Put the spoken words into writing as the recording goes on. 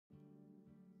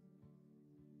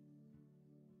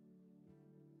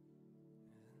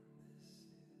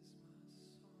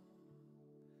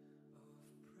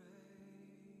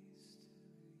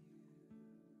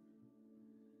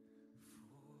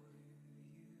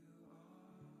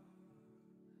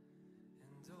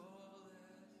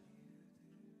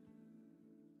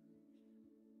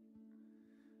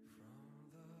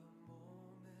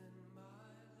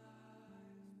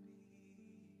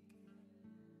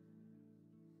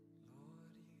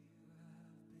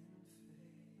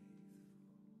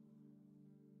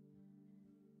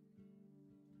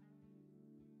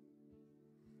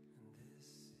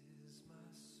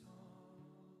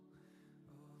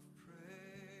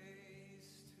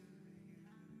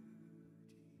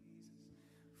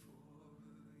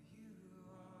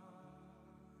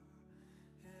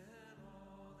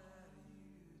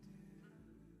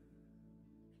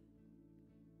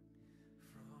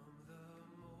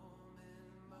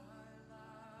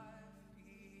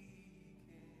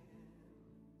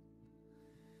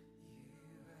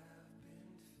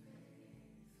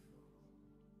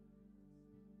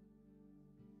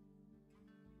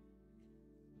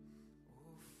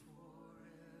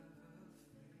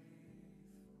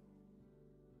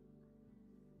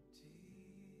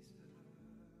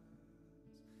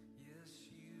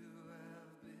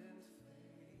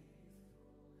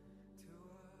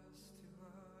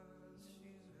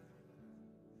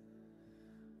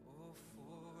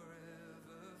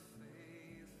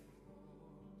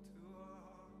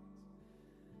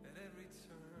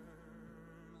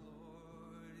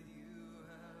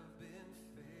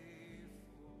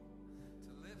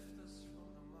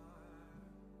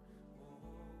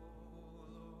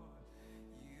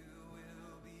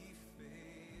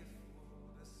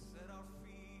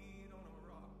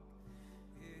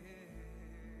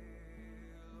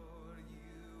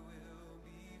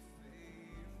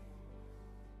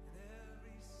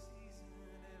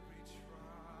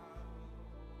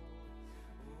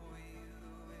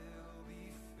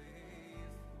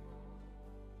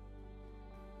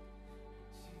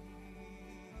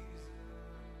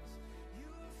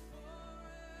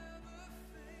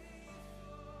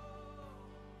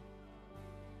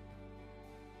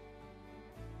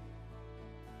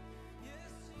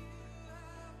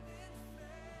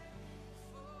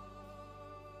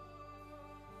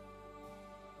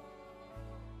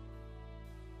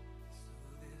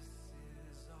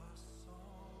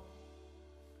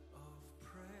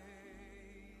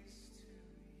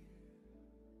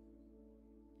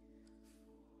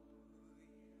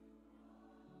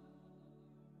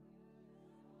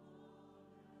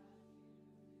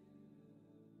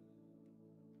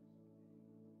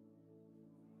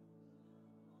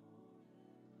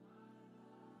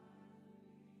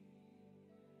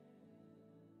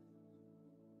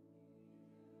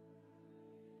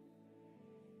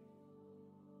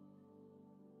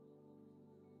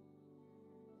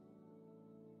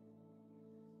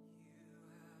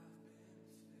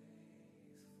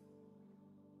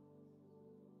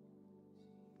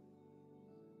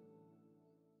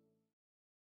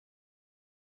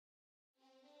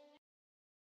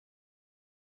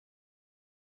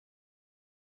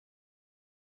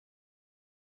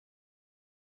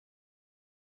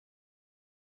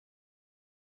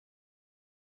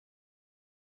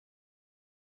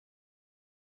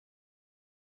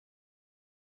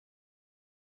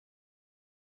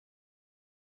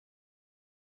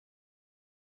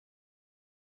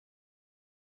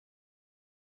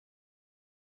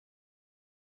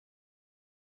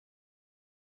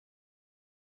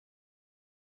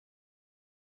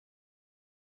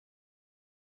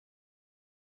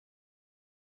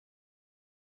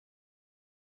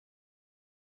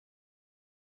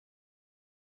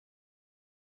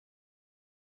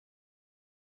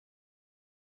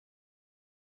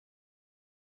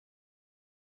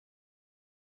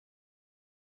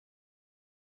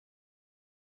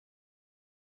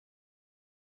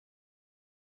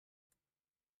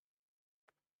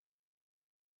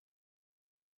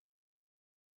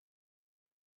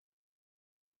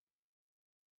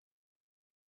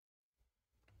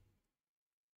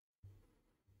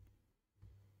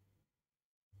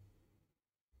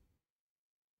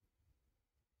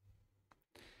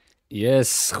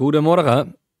Yes,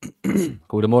 goedemorgen.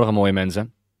 Goedemorgen mooie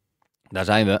mensen. Daar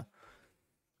zijn we.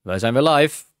 Wij zijn weer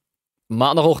live.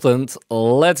 Maandagochtend,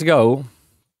 let's go.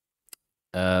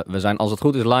 We zijn als het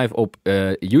goed is live op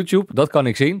YouTube, dat kan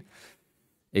ik zien.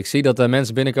 Ik zie dat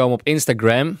mensen binnenkomen op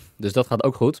Instagram, dus dat gaat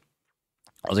ook goed.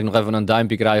 Als ik nog even een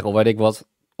duimpje krijg of weet ik wat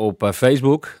op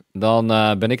Facebook, dan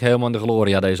ben ik helemaal in de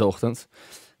gloria deze ochtend.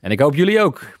 En ik hoop jullie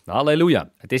ook.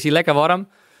 Halleluja. Het is hier lekker warm.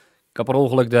 Ik heb per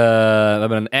ongeluk we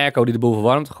hebben een airco die de boel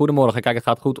verwarmt. Goedemorgen, kijk, het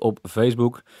gaat goed op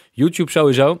Facebook. YouTube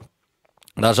sowieso.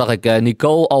 Daar zag ik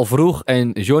Nicole al vroeg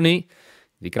en Johnny.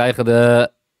 Die krijgen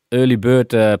de Early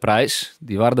Bird prijs.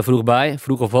 Die waren er vroeg bij.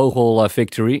 Vroege vogel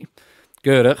victory.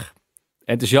 Keurig.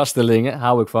 Enthousiastelingen,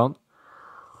 hou ik van.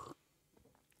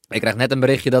 Ik krijg net een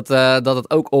berichtje dat het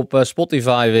ook op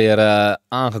Spotify weer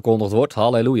aangekondigd wordt.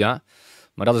 Halleluja.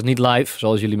 Maar dat is niet live,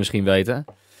 zoals jullie misschien weten.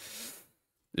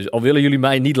 Dus al willen jullie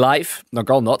mij niet live, dan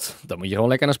kan dat. Dan moet je gewoon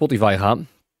lekker naar Spotify gaan.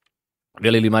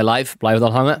 Willen jullie mij live, blijf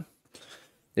dan hangen.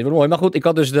 Dit wordt mooi. Maar goed, ik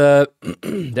had dus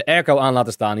de airco aan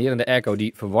laten staan hier. En de airco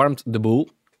die verwarmt de boel.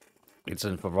 Dit is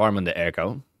een verwarmende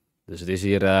airco. Dus het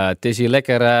is hier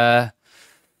lekker... Het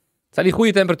zijn die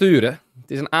goede temperaturen.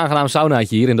 Het is een aangenaam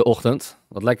saunaatje hier in de ochtend.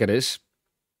 Wat lekker is.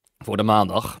 Voor de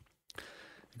maandag. Ik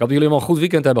hoop dat jullie allemaal een goed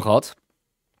weekend hebben gehad.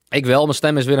 Ik wel. Mijn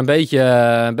stem is weer een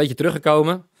beetje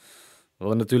teruggekomen. We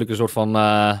hadden natuurlijk een soort van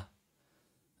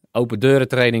open deuren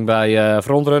training bij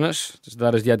frontrunners. Dus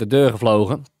daar is die uit de deur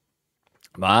gevlogen.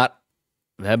 Maar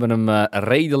we hebben hem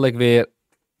redelijk weer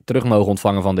terug mogen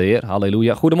ontvangen van de Heer.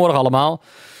 Halleluja. Goedemorgen allemaal.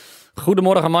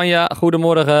 Goedemorgen Manja.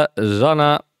 Goedemorgen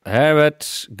Zanna.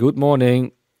 Herbert. Good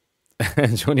morning.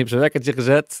 Johnny heeft zijn wekkertje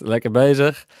gezet. Lekker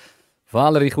bezig.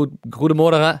 Valerie,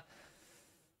 goedemorgen.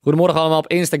 Goedemorgen allemaal op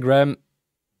Instagram.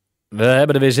 We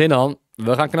hebben er weer zin aan.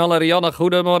 We gaan knallen. Rianne,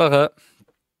 goedemorgen.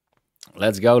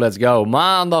 Let's go, let's go.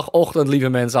 Maandagochtend, lieve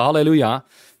mensen. Halleluja.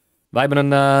 Wij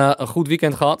hebben een goed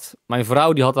weekend gehad. Mijn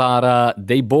vrouw die had haar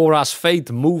Deborah's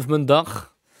Faith Movement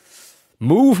dag.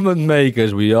 Movement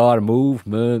makers. We are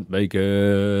movement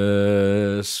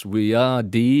makers. We are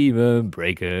demon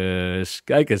breakers.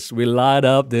 Kijk eens. We light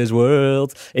up this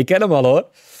world. Ik ken hem al hoor.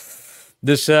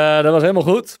 Dus dat was helemaal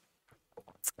goed.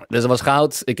 Dus dat was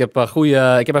goud. Ik heb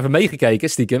even meegekeken,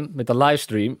 stiekem, met de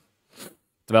livestream.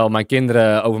 Terwijl mijn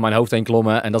kinderen over mijn hoofd heen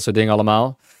klommen en dat soort dingen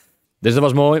allemaal. Dus dat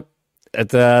was mooi.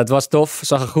 Het was tof.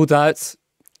 Zag er goed uit.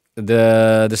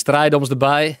 De strijdoms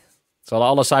erbij. Ze hadden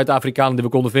alle Zuid-Afrikanen die we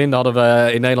konden vinden, hadden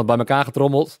we in Nederland bij elkaar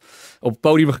getrommeld. Op het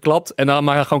podium geklapt en dan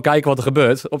maar gewoon kijken wat er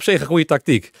gebeurt. Op zich een goede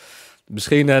tactiek.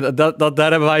 Misschien, daar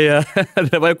hebben wij, daar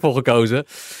hebben wij ook voor gekozen.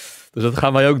 Dus dat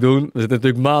gaan wij ook doen. We zitten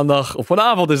natuurlijk maandag, of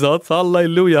vanavond is dat.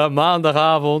 Halleluja,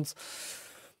 maandagavond.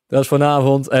 Dat is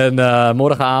vanavond. En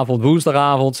morgenavond,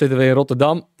 woensdagavond zitten we in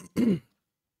Rotterdam.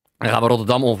 En gaan we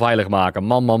Rotterdam onveilig maken.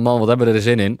 Man, wat hebben we er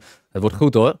zin in. Het wordt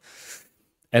goed hoor.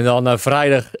 En dan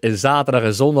vrijdag, en zaterdag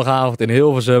en zondagavond in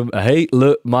Hilversum.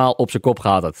 Helemaal op zijn kop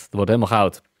gaat het. Het wordt helemaal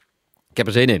goud. Ik heb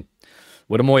er zin in.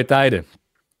 Worden mooie tijden.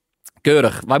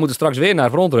 Keurig. Wij moeten straks weer naar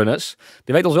frontrunners.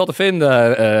 Die weten ons wel te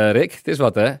vinden, Rick. Het is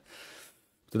wat, hè.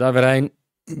 We daar weer heen.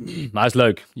 Maar het is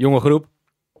leuk. Jonge groep.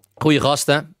 Goeie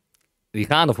gasten. Die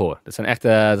gaan ervoor. Dat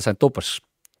zijn toppers.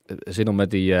 Zin om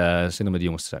met die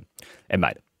jongens te zijn. En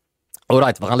meiden.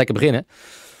 Alright, we gaan lekker beginnen.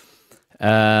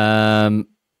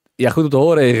 Ja, goed om te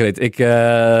horen, Ingrid.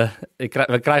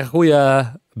 We krijgen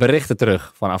goede berichten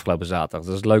terug van afgelopen zaterdag.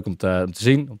 Dat is leuk om te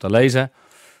zien, om te lezen.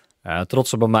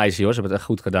 Trots op mijn meisje, hoor. Ze hebben het echt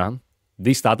goed gedaan.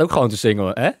 Die staat ook gewoon te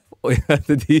zingen, hè?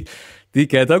 Die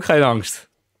kent ook geen angst.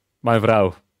 Mijn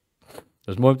vrouw.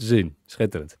 Dat is mooi om te zien.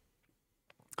 Schitterend.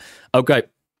 Oké.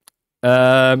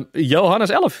 Johannes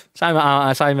 11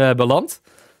 zijn we beland.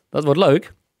 Dat wordt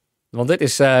leuk. Want dit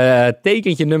is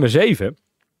tekentje nummer 7.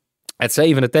 Het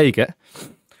 7e teken.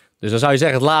 Dus dan zou je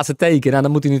zeggen het laatste teken. Nou,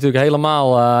 dan moet hij natuurlijk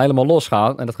helemaal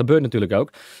losgaan. En dat gebeurt natuurlijk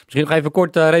ook. Misschien nog even een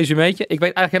kort resumeetje. Ik weet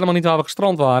eigenlijk helemaal niet waar we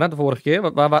gestrand waren de vorige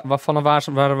keer. Waar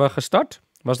waren we gestart?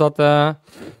 Was dat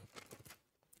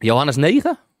Johannes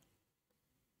 9?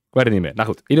 Ik weet het niet meer. Nou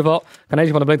goed, in ieder geval.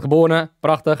 Genezing van de blindgeborene.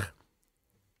 Prachtig.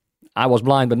 I was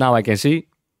blind, but now I can see.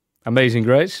 Amazing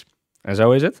grace. En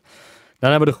zo is het. Dan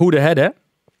hebben we de goede herder.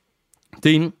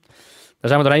 10. Daar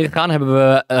zijn we doorheen gegaan. Hebben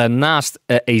we naast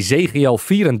Ezekiel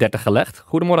 34 gelegd.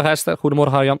 Goedemorgen Esther.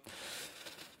 Goedemorgen Arjan.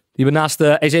 Die hebben naast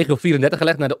Ezekiel 34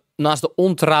 gelegd. Naast de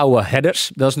ontrouwe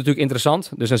herders. Dat is natuurlijk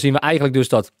interessant. Dus dan zien we eigenlijk dus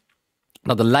dat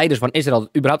de leiders van Israël,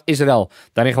 überhaupt Israël,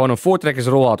 daarin gewoon een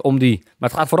voortrekkersrol had om die... Maar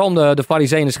het gaat vooral om de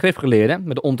farizeeën en schriftgeleerden,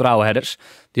 met de ontrouwe herders.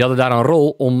 Die hadden daar een rol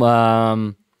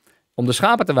om de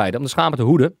schapen te weiden, om de schapen te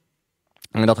hoeden.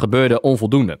 En dat gebeurde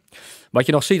onvoldoende. Wat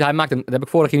je nog ziet, dat heb ik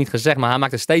vorige keer niet gezegd, maar hij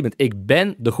maakt een statement. Ik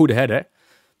ben de goede herder.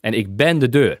 en ik ben de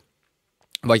deur.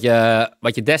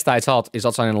 Wat je destijds had, is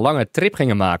dat ze een lange trip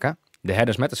gingen maken, de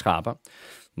herders met de schapen.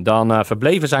 Dan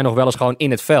verbleven zij nog wel eens gewoon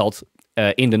in het veld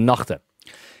in de nachten.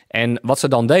 En wat ze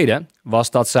dan deden,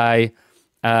 was dat ze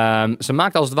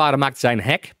maakten als het ware een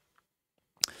hek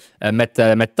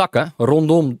met takken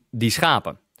rondom die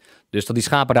schapen. Dus dat die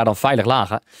schapen daar dan veilig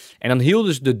lagen. En dan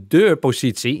hielden ze de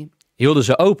deurpositie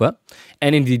open.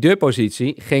 En in die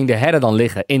deurpositie ging de herder dan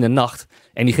liggen in de nacht.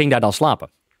 En die ging daar dan slapen.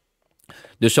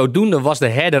 Dus zodoende was de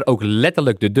herder ook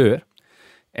letterlijk de deur.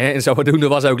 En zodoende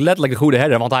was hij ook letterlijk de goede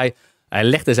herder. Want hij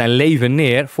legde zijn leven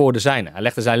neer voor de zijnen. Hij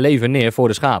legde zijn leven neer voor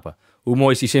de schapen. Hoe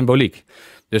mooi is die symboliek?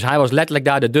 Dus hij was letterlijk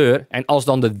daar de deur. En als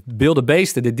dan de wilde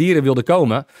beesten, de dieren wilden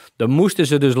komen, dan moesten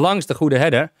ze dus langs de goede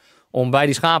herder om bij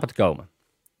die schapen te komen.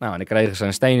 Nou, en dan kregen ze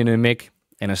een steen in hun mik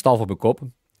en een stalf op hun kop.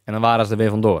 En dan waren ze er weer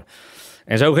vandoor.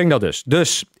 En zo ging dat dus.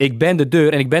 Dus ik ben de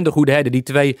deur en ik ben de goede herder. Die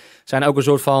twee zijn ook een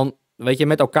soort van,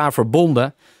 met elkaar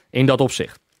verbonden in dat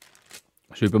opzicht.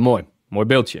 Supermooi. Mooi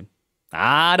beeldje.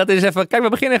 Dat is even... Kijk, we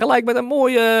beginnen gelijk met een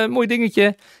mooi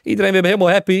dingetje. Iedereen weer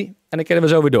helemaal happy. En dan kennen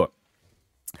we zo weer door.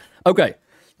 Oké.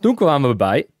 Toen kwamen we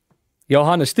bij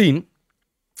Johannes 10.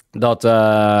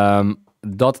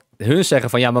 Dat hun zeggen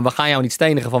van, ja, maar we gaan jou niet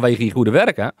stenigen vanwege je goede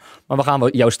werken. Maar we gaan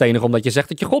jou stenigen omdat je zegt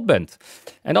dat je God bent.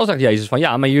 En dan zegt Jezus van,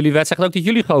 ja, maar jullie wet zegt ook dat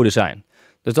jullie goden zijn.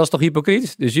 Dus dat is toch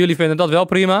hypocriet? Dus jullie vinden dat wel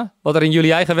prima, wat er in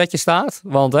jullie eigen wetje staat.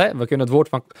 Want we kunnen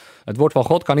het woord van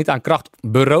God kan niet aan kracht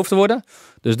beroofd worden.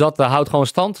 Dus dat houdt gewoon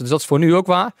stand. Dus dat is voor nu ook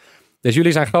waar. Dus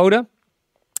jullie zijn goden.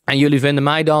 En jullie vinden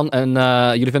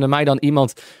mij dan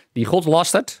iemand die God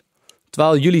lastert.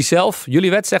 Terwijl jullie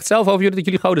wet zegt zelf over jullie dat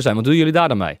jullie goden zijn. Wat doen jullie daar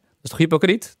dan mee? Dat is toch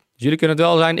hypocriet? Dus jullie kunnen het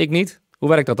wel zijn, ik niet. Hoe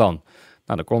werkt dat dan?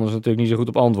 Nou, daar konden ze natuurlijk niet zo goed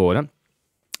op antwoorden.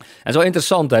 En zo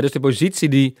interessant, hè? Dus de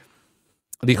positie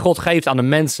die God geeft aan de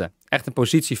mensen. Echt een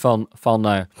positie van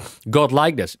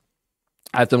God-likeness.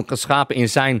 Hij heeft hem geschapen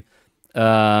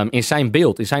in zijn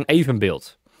beeld, in zijn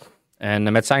evenbeeld.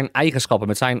 En met zijn eigenschappen,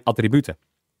 met zijn attributen.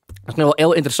 Dat is nu wel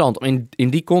heel interessant om in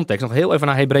die context nog heel even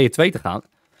naar Hebreeën 2 te gaan.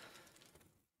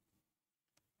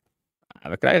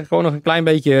 We krijgen gewoon nog een klein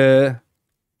beetje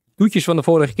toetjes van de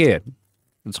vorige keer.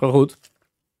 Dat is gewoon goed.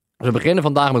 Dus we beginnen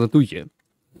vandaag met een toetje. En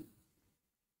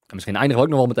misschien eindigen we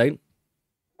ook nog wel meteen.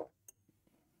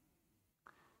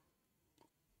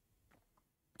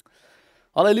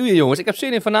 Halleluja jongens, ik heb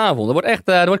zin in vanavond.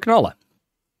 Het wordt knallen.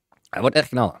 Het wordt echt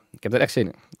knallen. Ik heb er echt zin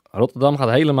in. Rotterdam gaat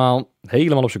helemaal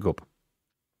op zijn kop.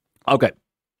 Oké.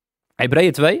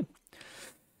 Hebreeën 2.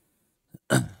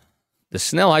 De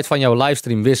snelheid van jouw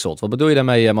livestream wisselt. Wat bedoel je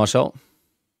daarmee, Marcel?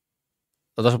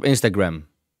 Dat was op Instagram.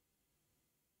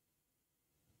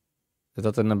 Is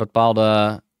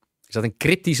dat een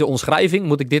cryptische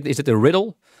omschrijving? Is dit een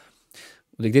riddle?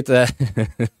 Moet ik dit...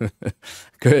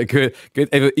 kun je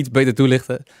het even iets beter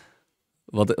toelichten?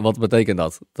 Wat betekent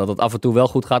dat? Dat het af en toe wel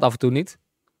goed gaat, af en toe niet?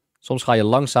 Soms ga je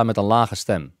langzaam met een lage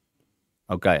stem.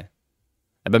 Oké.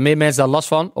 Hebben meer mensen daar last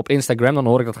van op Instagram, dan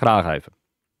hoor ik dat graag even.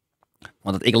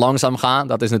 Want dat ik langzaam ga,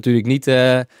 dat is natuurlijk niet...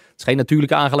 het is geen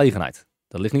natuurlijke aangelegenheid.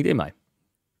 Dat ligt niet in mij.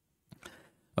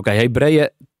 Oké, Hebreeën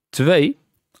 2.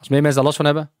 Als meer mensen daar last van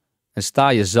hebben. En sta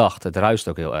je zacht. Het ruist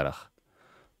ook heel erg.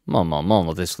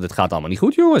 Man. Dit gaat allemaal niet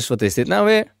goed, jongens. Wat is dit nou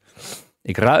weer?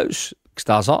 Ik ruis. Ik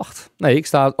sta zacht. Nee, ik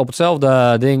sta op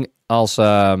hetzelfde ding als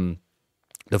de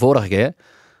vorige keer.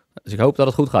 Dus ik hoop dat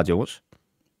het goed gaat, jongens.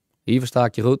 Hier versta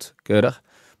ik je goed. Keurig.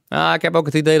 Ik heb ook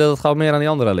het idee dat het gewoon meer aan die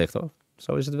andere ligt, hoor.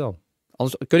 Zo is het wel.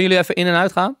 Anders kunnen jullie even in en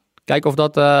uit gaan. Kijken of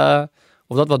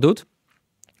dat wat doet.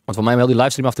 Want voor mij om heel die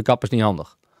livestream af te kappen is niet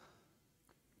handig.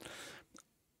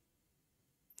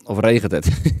 Of regent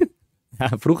het? Ja,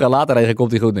 vroeger en later regen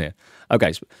komt hij goed neer.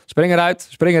 Oké, spring eruit,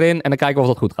 spring erin en dan kijken we of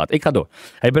dat goed gaat. Ik ga door.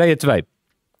 Hebreeën 2.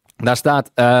 Daar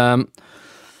staat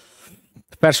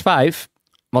vers 5.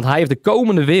 Want hij heeft de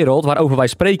komende wereld waarover wij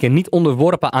spreken niet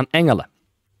onderworpen aan engelen.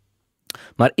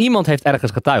 Maar iemand heeft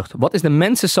ergens getuigd. Wat is de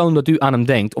mensenzoon dat u aan hem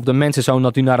denkt? Of de mensenzoon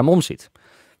dat u naar hem omziet?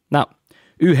 Nou,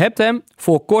 u hebt hem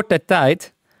voor korte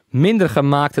tijd minder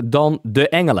gemaakt dan de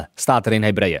engelen. Staat er in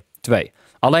Hebreeën 2.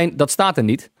 Alleen, dat staat er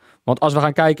niet. Want als we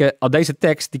gaan kijken, deze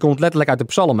tekst, die komt letterlijk uit de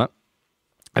psalmen.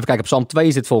 Even kijken, psalm 2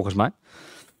 is dit volgens mij.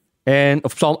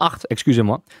 Of psalm 8, excuseer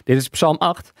me. Dit is psalm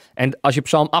 8. En als je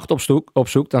psalm 8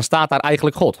 opzoekt, dan staat daar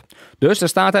eigenlijk God. Dus er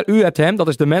staat er, u hebt hem, dat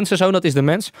is de mensenzoon, dat is de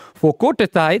mens, voor korte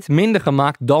tijd minder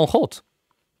gemaakt dan God.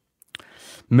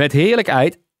 Met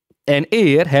heerlijkheid en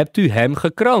eer hebt u hem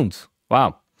gekroond.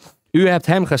 Wauw. U hebt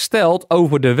hem gesteld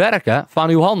over de werken van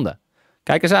uw handen.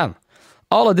 Kijk eens aan.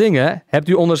 Alle dingen hebt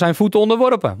u onder zijn voeten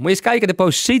onderworpen. Moet je eens kijken, de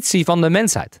positie van de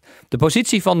mensheid. De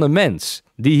positie van de mens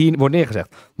die hier wordt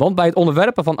neergezegd. Want bij het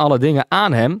onderwerpen van alle dingen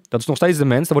aan hem, dat is nog steeds de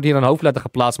mens, er wordt hier een hoofdletter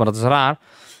geplaatst, maar dat is raar,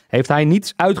 heeft hij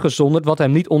niets uitgezonderd wat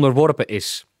hem niet onderworpen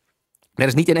is. Dat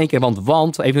is niet in één keer,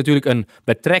 want heeft natuurlijk een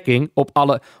betrekking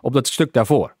op dat stuk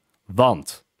daarvoor.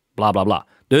 Want, bla bla bla.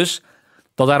 Dus,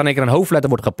 dat daar in één keer een hoofdletter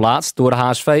wordt geplaatst door de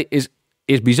HSV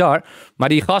is bizar. Maar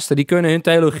die gasten, die kunnen hun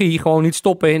theologie gewoon niet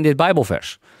stoppen in dit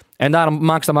Bijbelvers. En daarom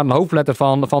maken ze maar een hoofdletter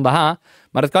van de H.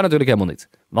 Maar dat kan natuurlijk helemaal niet.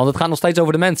 Want het gaat nog steeds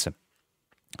over de mensen.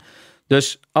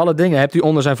 Dus alle dingen hebt u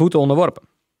onder zijn voeten onderworpen.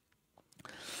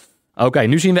 Oké,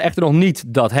 nu zien we echter nog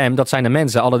niet dat zijn de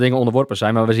mensen, alle dingen onderworpen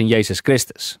zijn. Maar we zien Jezus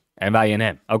Christus. En wij in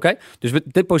hem. Oké? Dus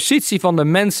de positie van de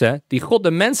mensen, die God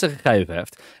de mensen gegeven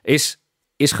heeft,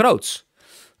 is groots.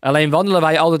 Alleen wandelen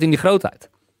wij altijd in die grootheid.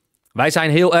 Wij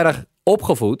zijn heel erg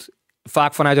opgevoed,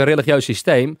 vaak vanuit een religieus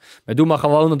systeem. We doen maar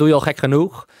gewoon, dan doe je al gek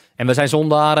genoeg. En we zijn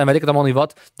zondaren en weet ik het allemaal niet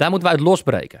wat. Daar moeten we uit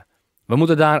losbreken. We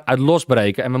moeten daaruit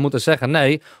losbreken en we moeten zeggen,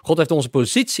 nee, God heeft ons een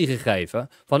positie gegeven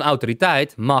van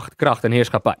autoriteit, macht, kracht en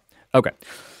heerschappij. Oké,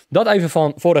 dat even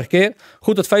van vorige keer.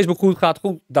 Goed dat Facebook goed gaat,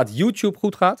 goed dat YouTube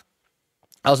goed gaat.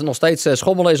 Als het nog steeds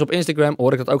schommelen is op Instagram,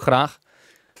 hoor ik dat ook graag.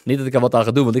 Niet dat ik er wat aan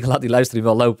ga doen, want ik laat die livestream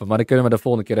wel lopen. Maar dan kunnen we de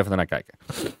volgende keer even naar kijken.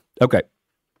 Oké.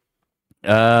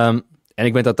 En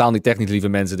ik ben totaal niet technisch, lieve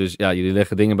mensen. Dus ja, jullie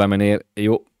leggen dingen bij me neer.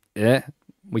 Joh,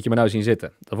 moet je me nou zien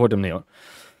zitten. Dat wordt hem niet hoor.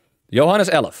 Johannes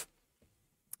 11.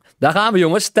 Daar gaan we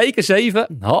jongens. Teken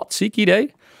 7. Ziek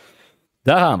idee.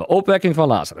 Daar gaan we. Opwekking van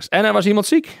Lazarus. En er was iemand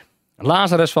ziek.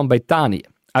 Lazarus van Betanië.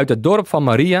 Uit het dorp van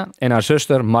Maria en haar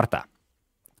zuster Martha.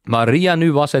 Maria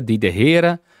nu was het die de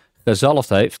Heere gezalfd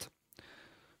heeft.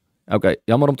 Oké,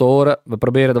 jammer om te horen. We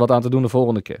proberen er wat aan te doen de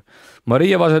volgende keer.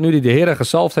 Maria was het nu die de Heere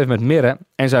gezalfd heeft met mirre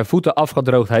en zijn voeten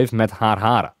afgedroogd heeft met haar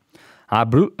haren.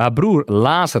 Haar broer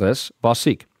Lazarus was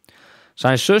ziek.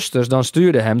 Zijn zusters dan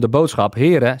stuurden hem de boodschap: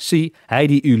 Heere, zie, hij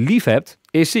die u lief hebt,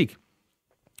 is ziek.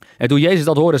 En toen Jezus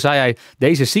dat hoorde, zei hij: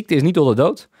 deze ziekte is niet tot de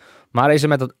dood, maar is er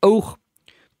met het oog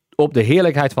op de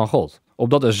heerlijkheid van God.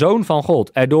 Opdat de Zoon van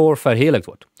God erdoor verheerlijkt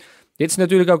wordt. Dit is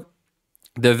natuurlijk ook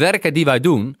de werken die wij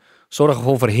doen, zorgen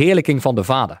voor verheerlijking van de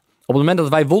Vader. Op het moment dat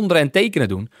wij wonderen en tekenen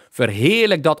doen,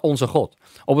 verheerlijkt dat onze God.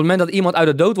 Op het moment dat iemand uit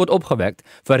de dood wordt opgewekt,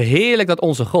 verheerlijkt dat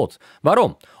onze God.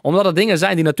 Waarom? Omdat het dingen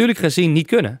zijn die natuurlijk gezien niet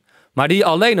kunnen, maar die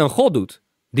alleen een God doet,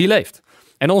 die leeft.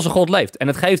 En onze God leeft. En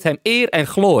het geeft hem eer en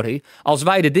glorie als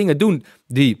wij de dingen doen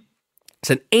die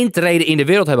zijn intrede in de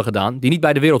wereld hebben gedaan, die niet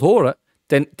bij de wereld horen,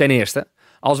 ten eerste,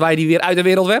 als wij die weer uit de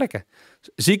wereld werken.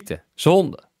 Ziekte,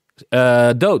 zonde,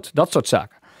 dood, dat soort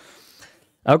zaken.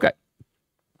 Oké.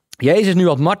 Jezus nu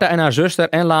had Martha en haar zuster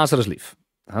en Lazarus lief.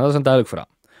 Nou, dat is een duidelijk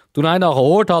verhaal. Toen hij dan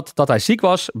gehoord had dat hij ziek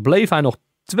was, bleef hij nog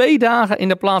 2 dagen in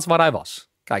de plaats waar hij was.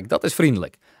 Kijk, dat is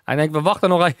vriendelijk. Hij denkt, we wachten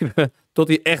nog even tot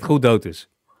hij echt goed dood is.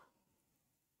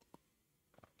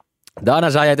 Daarna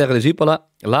zei hij tegen de discipelen,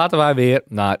 laten wij weer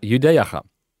naar Judea gaan.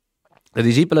 De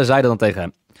discipelen zeiden dan tegen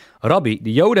hem, Rabbi,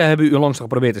 de Joden hebben u onlangs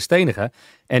geprobeerd te stenigen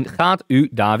en gaat u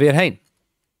daar weer heen?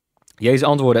 Jezus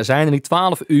antwoordde, zijn er niet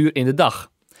 12 uur in de dag?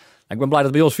 Ik ben blij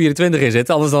dat bij ons 24 in zit,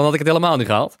 anders dan had ik het helemaal niet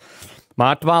gehaald.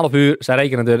 Maar 12 uur, zij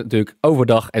rekenen er natuurlijk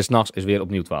overdag en 's nachts is weer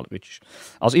opnieuw 12 uurtjes.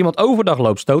 Als iemand overdag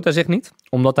loopt, stoot hij zich niet,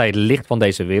 omdat hij het licht van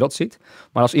deze wereld ziet.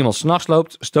 Maar als iemand 's nachts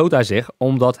loopt, stoot hij zich,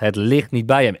 omdat het licht niet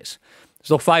bij hem is. Dat is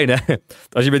toch fijn, hè?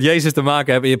 Als je met Jezus te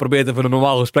maken hebt en je probeert even een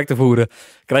normaal gesprek te voeren,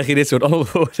 krijg je dit soort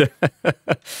antwoorden.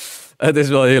 Het is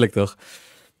wel heerlijk, toch?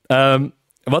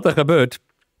 Wat er gebeurt,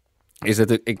 is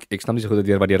dat ik snap niet zo goed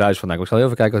waar die ruis vandaan komt. Ik zal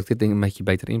even kijken of ik dit ding een beetje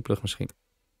beter inplug misschien.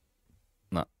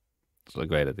 Nou, dus ik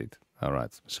weet het niet.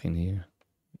 Alright, misschien hier.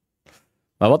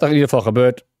 Maar wat er in ieder geval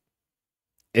gebeurt,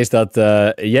 is dat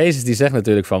Jezus die zegt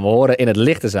natuurlijk van, we horen in het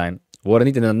licht te zijn. We horen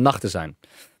niet in de nacht te zijn.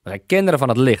 We zijn kinderen van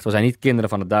het licht, we zijn niet kinderen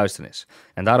van de duisternis.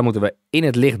 En daarom moeten we in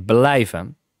het licht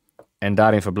blijven en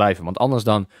daarin verblijven. Want anders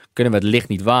dan kunnen we het licht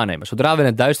niet waarnemen. Zodra we in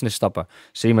het duisternis stappen,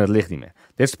 zien we het licht niet meer.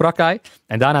 Dit sprak hij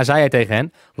en daarna zei hij tegen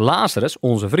hen, Lazarus,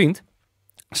 onze vriend,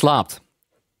 slaapt.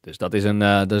 Dus dat is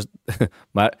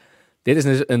maar dit is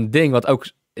dus een ding wat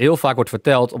ook heel vaak wordt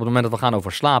verteld op het moment dat we gaan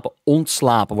over slapen.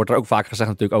 Ontslapen wordt er ook vaak gezegd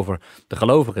natuurlijk over de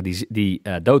gelovigen die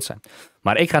dood zijn.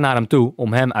 Maar ik ga naar hem toe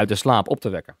om hem uit de slaap op te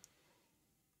wekken.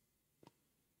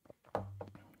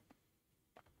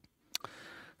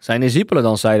 Zijn discipelen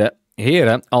dan zeiden,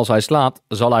 Heere, als hij slaapt,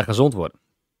 zal hij gezond worden.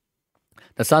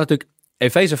 Dat staat natuurlijk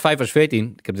Efeze 5 vers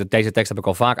 14. Deze tekst heb ik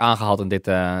al vaak aangehaald in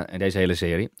deze hele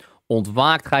serie.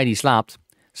 Ontwaakt gij die slaapt,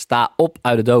 sta op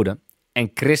uit de doden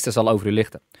en Christus zal over u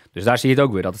lichten. Dus daar zie je het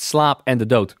ook weer, dat het slaap en de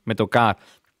dood met elkaar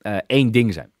één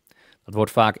ding zijn. Dat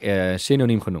wordt vaak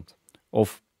synoniem genoemd.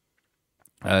 Of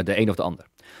de een of de ander.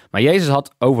 Maar Jezus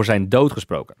had over zijn dood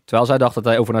gesproken, terwijl zij dacht dat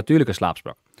hij over natuurlijke slaap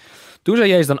sprak. Toen zei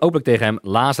Jezus dan openlijk tegen hem,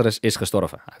 Lazarus is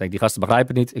gestorven. Hij denkt, die gasten begrijpen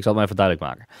het niet, ik zal het maar even duidelijk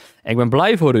maken. En ik ben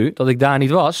blij voor u dat ik daar niet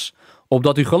was,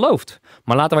 opdat u gelooft.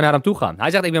 Maar laten we naar hem toe gaan.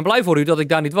 Hij zegt, ik ben blij voor u dat ik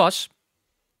daar niet was.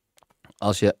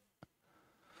 Als je...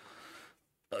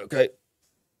 Oké.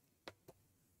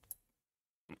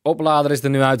 Oplader is er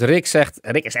nu uit. Rick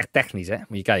is echt technisch, hè?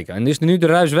 Moet je kijken. En is nu de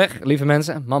ruis weg, lieve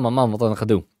mensen. Man, wat een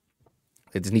gedoe.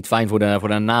 Dit is niet fijn voor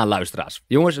de naluisteraars.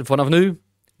 Jongens, vanaf nu,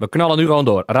 we knallen nu gewoon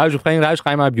door. Ruis of geen ruis, ga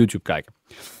je maar op YouTube kijken.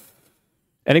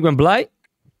 En ik ben blij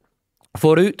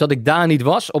voor u dat ik daar niet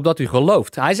was, opdat u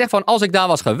gelooft. Hij zegt van, als ik daar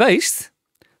was geweest,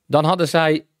 dan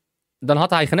had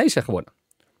hij genezen geworden.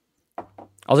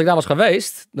 Als ik daar was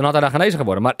geweest, dan had hij daar genezen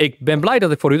geworden. Maar ik ben blij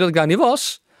dat ik daar niet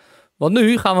was, want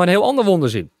nu gaan we een heel ander wonder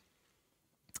zien.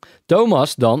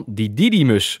 Thomas dan, die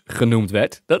Didymus genoemd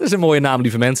werd. Dat is een mooie naam,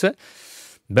 lieve mensen.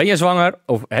 Ben je zwanger,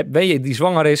 of ben je die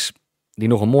zwanger is, die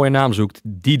nog een mooie naam zoekt,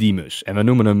 Didymus. En we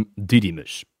noemen hem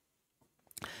Didymus.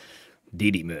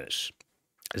 Didymus.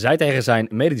 Zei tegen zijn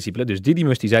medediscipelen, dus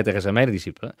Didymus die zei tegen zijn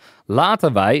medediscipelen,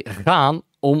 laten wij gaan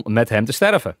om met hem te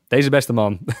sterven. Deze beste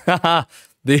man.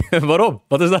 Waarom?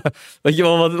 Wat is dat? Weet je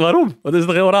wel, waarom? Wat is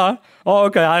toch heel raar? Oh,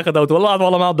 oké, hij gaat dood. Laten we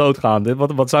allemaal doodgaan.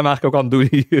 Wat zijn we eigenlijk ook aan het doen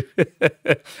hier?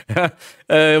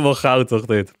 Helemaal goud toch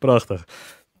dit. Prachtig.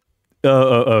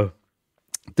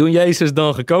 Toen Jezus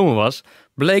dan gekomen was,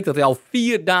 bleek dat hij al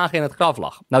 4 dagen in het graf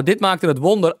lag. Nou, dit maakte het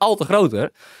wonder al te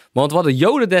groter. Want wat de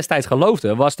Joden destijds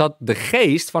geloofden, was dat de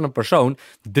geest van een persoon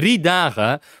 3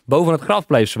 dagen boven het graf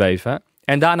bleef zweven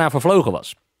en daarna vervlogen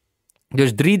was.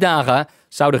 Dus 3 dagen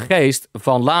zou de geest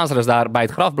van Lazarus daar bij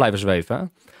het graf blijven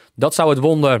zweven. Dat zou het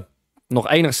wonder nog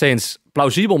enigszins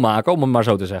plausibel maken, om het maar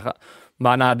zo te zeggen.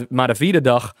 Maar de 4e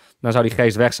dag, dan zou die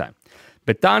geest weg zijn.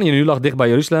 Betanië nu lag dicht bij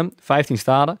Jeruzalem, 15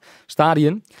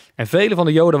 stadien. En vele van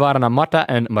de Joden waren naar Martha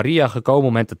en Maria gekomen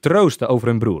om hen te troosten over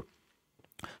hun broer.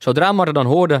 Zodra Martha dan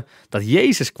hoorde dat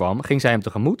Jezus kwam, ging zij hem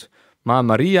tegemoet. Maar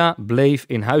Maria bleef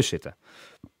in huis zitten.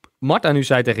 Martha nu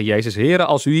zei tegen Jezus, Heere,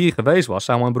 als u hier geweest was,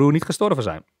 zou mijn broer niet gestorven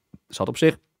zijn. Dat had op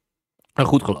zich een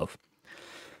goed geloof.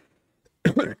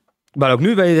 Maar ook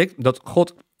nu weet ik dat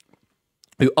God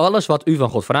u alles wat u van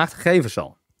God vraagt geven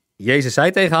zal. Jezus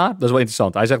zei tegen haar, dat is wel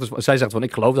interessant. Zij zegt van,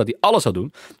 ik geloof dat hij alles zal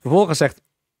doen. Vervolgens zegt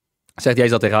Jezus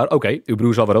dat tegen haar, oké, uw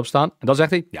broer zal weer opstaan. En dan zegt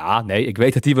hij, ja, nee, ik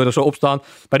weet dat hij weer zal opstaan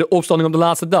bij de opstanding op de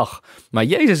laatste dag. Maar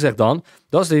Jezus zegt dan,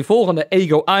 dat is de volgende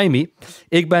ego eimi,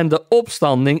 ik ben de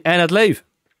opstanding en het leven.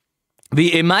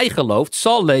 Wie in mij gelooft,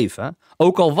 zal leven,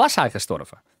 ook al was hij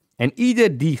gestorven. En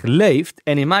ieder die leeft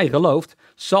en in mij gelooft,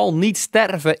 zal niet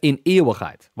sterven in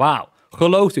eeuwigheid. Wauw,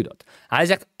 gelooft u dat? Hij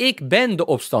zegt, ik ben de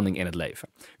opstanding in het leven.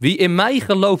 Wie in mij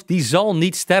gelooft, die zal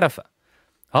niet sterven.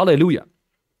 Halleluja.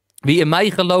 Wie in mij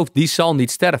gelooft, die zal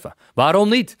niet sterven. Waarom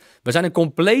niet? We zijn een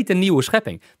complete nieuwe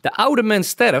schepping. De oude mens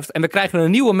sterft en we krijgen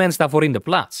een nieuwe mens daarvoor in de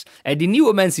plaats. En die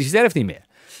nieuwe mens die sterft niet meer.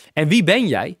 En wie ben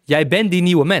jij? Jij bent die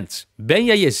nieuwe mens. Ben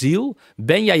jij je ziel?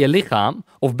 Ben jij je lichaam?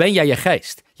 Of ben jij je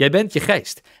geest? Jij bent je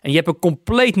geest. En je hebt een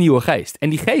compleet nieuwe geest. En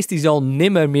die geest die zal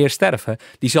nimmer meer sterven.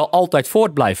 Die zal altijd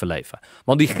voort blijven leven.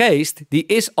 Want die geest die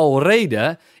is al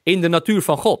reden in de natuur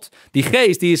van God. Die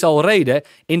geest die is al reden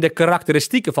in de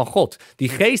karakteristieken van God. Die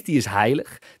geest die is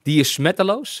heilig. Die is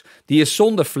smetteloos. Die is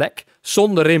zonder vlek,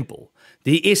 zonder rimpel.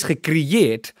 Die is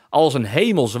gecreëerd als een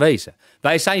hemels wezen.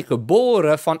 Wij zijn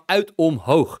geboren vanuit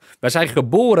omhoog. Wij zijn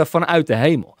geboren vanuit de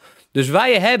hemel. Dus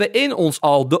wij hebben in ons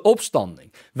al de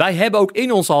opstanding. Wij hebben ook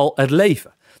in ons al het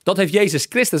leven. Dat heeft Jezus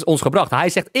Christus ons gebracht. Hij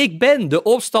zegt, ik ben de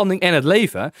opstanding en het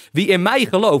leven. Wie in mij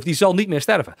gelooft, die zal niet meer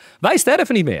sterven. Wij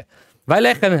sterven niet meer.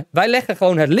 Wij leggen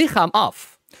gewoon het lichaam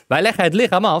af. Wij leggen het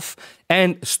lichaam af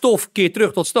en stof keert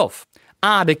terug tot stof.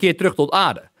 Aarde keert terug tot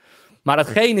aarde. Maar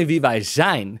datgene wie wij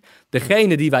zijn,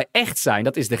 degene die wij echt zijn,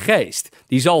 dat is de geest.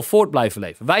 Die zal voort blijven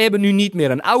leven. Wij hebben nu niet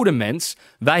meer een oude mens,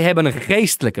 wij hebben een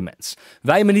geestelijke mens.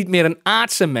 Wij hebben niet meer een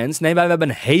aardse mens, nee, wij hebben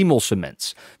een hemelse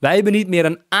mens. Wij hebben niet meer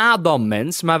een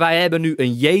Adam-mens, maar wij hebben nu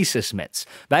een Jezus-mens.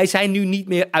 Wij zijn nu niet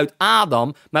meer uit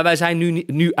Adam, maar wij zijn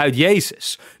nu uit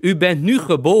Jezus. U bent nu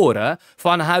geboren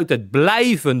vanuit het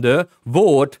blijvende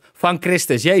woord van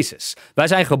Christus Jezus. Wij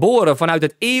zijn geboren vanuit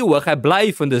het eeuwig, het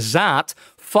blijvende zaad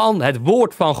van het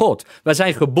woord van God. Wij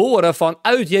zijn geboren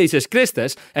vanuit Jezus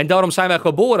Christus en daarom zijn wij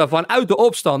geboren vanuit de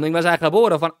opstanding. Wij zijn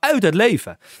geboren vanuit het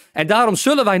leven. En daarom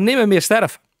zullen wij nimmer meer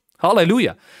sterven.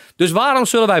 Halleluja. Dus waarom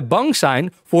zullen wij bang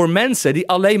zijn voor mensen die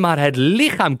alleen maar het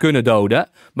lichaam kunnen doden,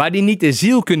 maar die niet de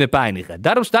ziel kunnen pijnigen?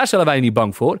 Daar zullen wij niet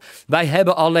bang voor. Wij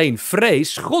hebben alleen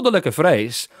vrees, goddelijke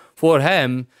vrees, voor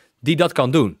hem die dat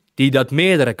kan doen. Die dat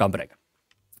meerdere kan brengen.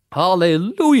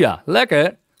 Halleluja.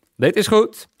 Lekker. Dit is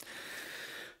goed.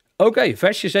 Oké,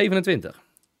 versje 27.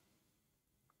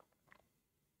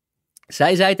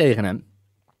 Zij zei tegen hem,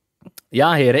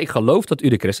 ja, heren, ik geloof dat u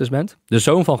de Christus bent, de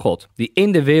Zoon van God, die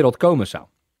in de wereld komen zou.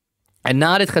 En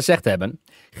na dit gezegd hebben,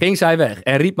 ging zij weg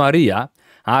en riep Maria,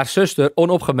 haar zuster,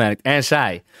 onopgemerkt en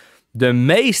zei, de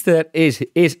meester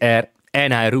is er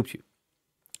en hij roept u.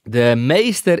 De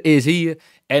meester is hier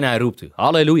en hij roept u.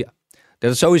 Halleluja.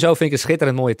 Dat is sowieso, vind ik, een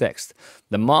schitterend mooie tekst.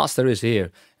 The master is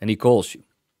here and he calls you.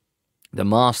 The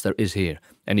master is here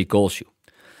and he calls you.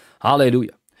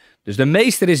 Halleluja. Dus de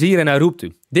meester is hier en hij roept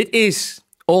u. Dit is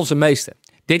onze meester.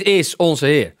 Dit is onze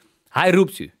Heer. Hij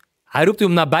roept u. Hij roept u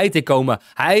om nabij te komen.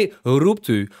 Hij roept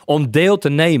u om deel te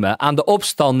nemen aan de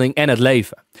opstanding en het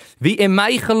leven. Wie in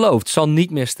mij gelooft, zal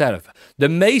niet meer sterven. De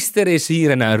meester is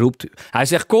hier en hij roept u. Hij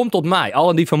zegt, kom tot mij,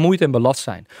 allen die vermoeid en belast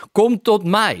zijn. Kom tot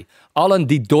mij, allen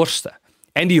die dorsten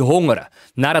en die hongeren.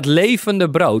 Naar het levende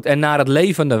brood en naar het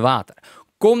levende water.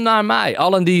 Kom naar mij,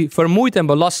 allen die vermoeid en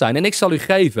belast zijn. En ik zal u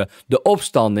geven de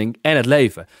opstanding en het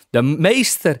leven. De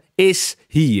meester is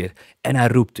hier en hij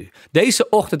roept u. Deze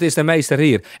ochtend is de meester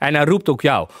hier en hij roept ook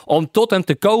jou. Om tot hem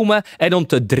te komen en om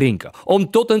te drinken.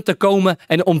 Om tot hem te komen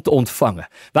en om te ontvangen.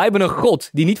 Wij hebben een God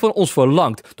die niet van ons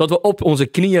verlangt dat we op onze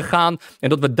knieën gaan. En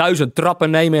dat we 1000 trappen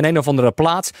nemen in een of andere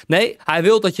plaats. Nee, hij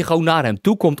wil dat je gewoon naar hem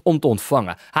toe komt om te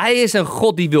ontvangen. Hij is een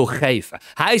God die wil geven.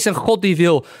 Hij is een God die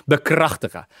wil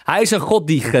bekrachtigen. Hij is een God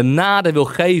die genade wil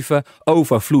geven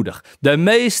overvloedig. De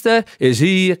meester is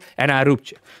hier en hij roept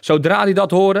je. Zodra hij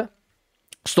dat hoorde,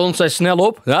 stond zij snel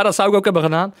op, ja, dat zou ik ook hebben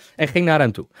gedaan, en ging naar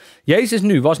hem toe. Jezus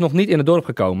nu was nog niet in het dorp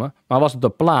gekomen, maar was op de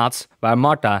plaats waar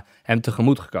Martha hem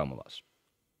tegemoet gekomen was.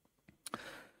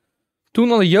 Toen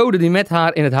dan de Joden die met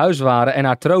haar in het huis waren en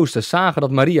haar troosten zagen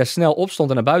dat Maria snel opstond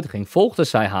en naar buiten ging, volgden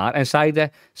zij haar en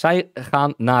zeiden, zij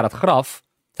gaat naar het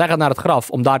graf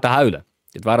om daar te huilen.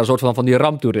 Dit waren een soort van die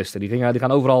ramptoeristen, die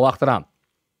gaan overal achteraan.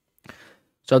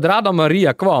 Zodra dan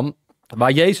Maria kwam,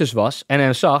 waar Jezus was en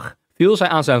hem zag, viel zij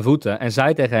aan zijn voeten en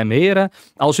zei tegen hem, Heere,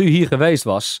 als u hier geweest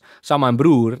was, zou mijn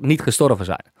broer niet gestorven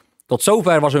zijn. Tot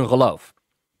zover was hun geloof.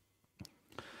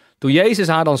 Toen Jezus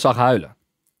haar dan zag huilen,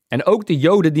 en ook de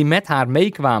Joden die met haar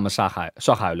meekwamen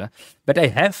zag huilen, werd hij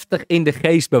heftig in de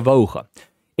geest bewogen.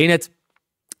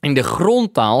 In de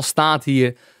grondtaal staat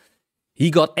hier,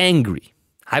 he got angry.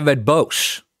 Hij werd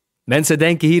boos. Mensen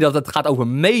denken hier dat het gaat over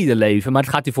medeleven, maar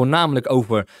het gaat hier voornamelijk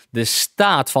over de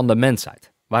staat van de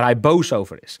mensheid. Waar hij boos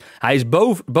over is. Hij is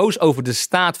boos over de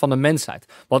staat van de mensheid.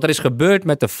 Wat er is gebeurd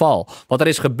met de val. Wat er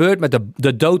is gebeurd met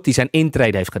de dood die zijn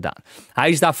intrede heeft gedaan. Hij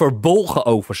is daar verbolgen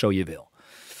over, zo je wil.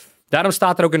 Daarom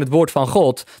staat er ook in het woord van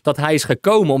God dat hij is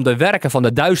gekomen om de werken van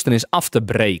de duisternis af te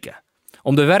breken.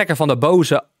 Om de werken van de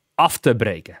boze af te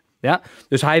breken. Ja?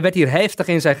 Dus hij werd hier heftig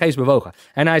in zijn geest bewogen.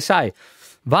 En hij zei,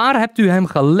 waar hebt u hem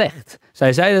gelegd?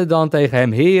 Zij zeiden dan tegen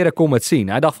hem, Heere, kom het zien.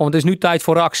 Hij dacht van, het is nu tijd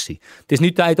voor actie. Het is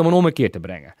nu tijd om een ommekeer te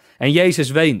brengen. En Jezus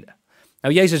weende.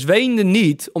 Nou, Jezus weende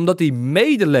niet omdat hij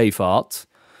medeleven had.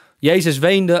 Jezus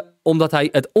weende omdat hij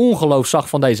het ongeloof zag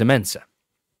van deze mensen.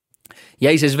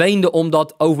 Jezus weende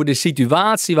omdat over de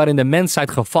situatie waarin de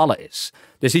mensheid gevallen is.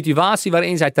 De situatie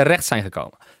waarin zij terecht zijn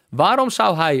gekomen. Waarom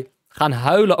zou hij gaan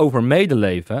huilen over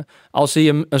medeleven als hij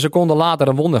hem een seconde later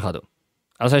een wonder gaat doen?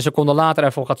 Als hij een seconde later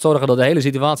ervoor gaat zorgen dat de hele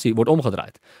situatie wordt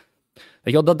omgedraaid. Weet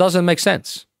je wel, dat doesn't make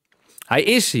sense. Hij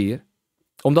is hier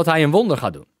omdat hij een wonder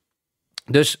gaat doen.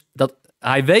 Dus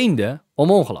hij weende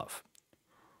om ongeloof.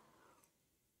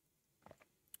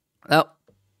 Nou,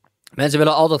 mensen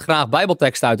willen altijd graag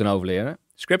bijbelteksten uit en overleren.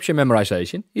 Scripture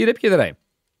memorization. Hier heb je er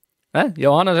een.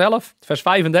 Johannes 11, vers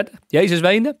 35. Jezus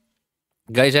weende.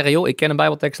 Dan kan je zeggen, joh, ik ken een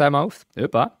bijbeltekst uit mijn hoofd.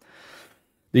 Huppa.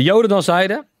 De Joden dan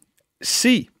zeiden,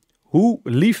 zie hoe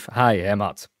lief hij hem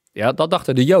had. Ja, dat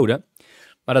dachten de Joden.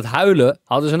 Maar dat huilen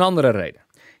hadden ze een andere reden.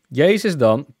 Jezus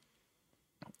dan.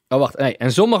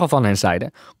 En sommigen van hen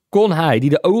zeiden, kon hij die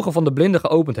de ogen van de blinde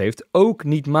geopend heeft ook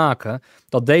niet maken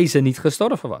dat deze niet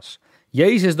gestorven was.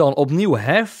 Jezus dan opnieuw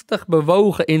heftig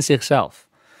bewogen in zichzelf.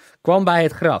 Kwam bij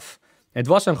het graf. Het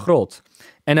was een grot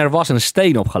en er was een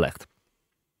steen opgelegd.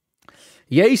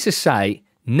 Jezus zei,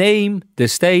 neem de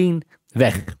steen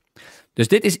weg. Dus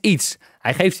dit is iets.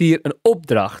 Hij geeft hier een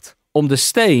opdracht om de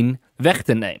steen weg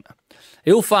te nemen.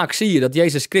 Heel vaak zie je dat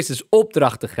Jezus Christus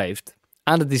opdrachten geeft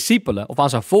aan de discipelen of aan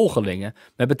zijn volgelingen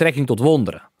met betrekking tot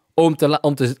wonderen.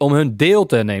 Om hun deel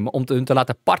te nemen, om hun te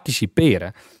laten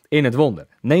participeren in het wonder.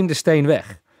 Neem de steen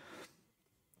weg.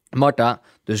 Martha,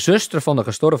 de zuster van de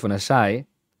gestorvene, zei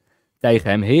tegen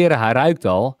hem, Heere, hij ruikt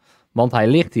al, want hij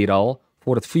ligt hier al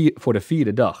voor de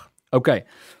 4e dag. Oké.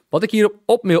 Wat ik hier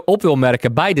op wil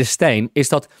merken bij de steen, is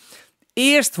dat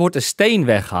eerst wordt de steen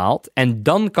weggehaald en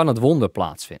dan kan het wonder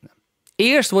plaatsvinden.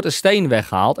 Eerst wordt de steen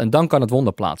weggehaald en dan kan het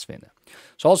wonder plaatsvinden.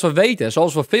 Zoals we weten,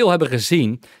 zoals we veel hebben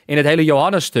gezien in het hele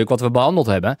Johannes-stuk wat we behandeld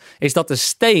hebben, is dat de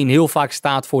steen heel vaak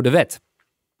staat voor de wet.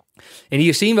 En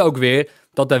hier zien we ook weer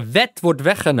dat de wet wordt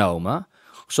weggenomen,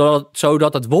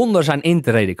 zodat het wonder zijn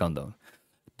intrede kan doen.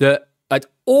 Het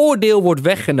oordeel wordt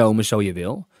weggenomen, zo je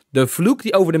wil. De vloek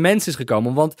die over de mens is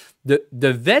gekomen, want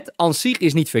de wet aan zich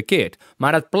is niet verkeerd.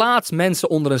 Maar het plaatst mensen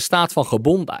onder een staat van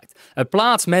gebondenheid. Het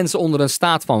plaatst mensen onder een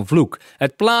staat van vloek.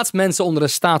 Het plaatst mensen onder een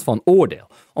staat van oordeel.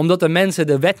 Omdat de mensen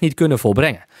de wet niet kunnen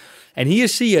volbrengen. En hier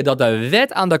zie je dat de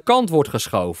wet aan de kant wordt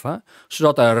geschoven,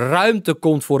 zodat er ruimte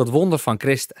komt voor het wonder van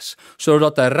Christus.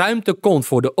 Zodat er ruimte komt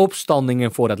voor de opstanding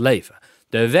en voor het leven.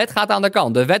 De wet gaat aan de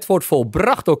kant. De wet wordt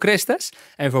volbracht door Christus.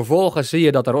 En vervolgens zie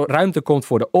je dat er ruimte komt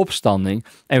voor de opstanding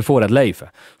en voor het leven.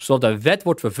 Zodat de wet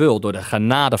wordt vervuld door de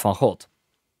genade van God.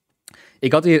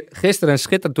 Ik had hier gisteren een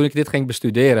schitterend, toen ik dit ging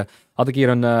bestuderen, had ik hier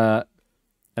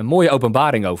een mooie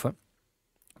openbaring over.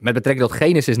 Met betrekking tot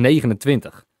Genesis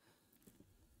 29.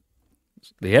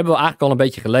 Die hebben we eigenlijk al een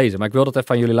beetje gelezen, maar ik wil dat even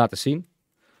aan jullie laten zien.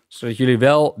 Zodat jullie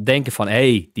wel denken van,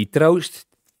 die troost,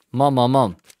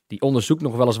 man. Die onderzoekt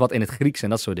nog wel eens wat in het Grieks en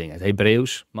dat soort dingen. Het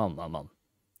Hebreeuws, man.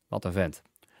 Wat een vent.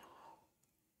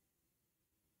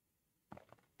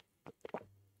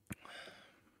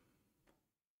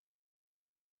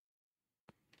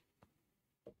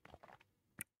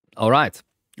 Alright,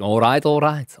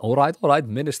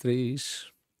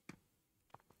 ministries.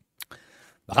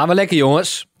 Dan gaan we lekker,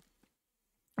 jongens.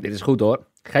 Dit is goed hoor.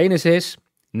 Genesis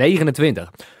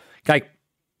 29. Kijk,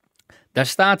 daar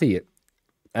staat hier.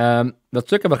 Dat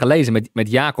stuk hebben we gelezen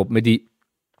met Jacob. Misschien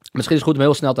is het goed om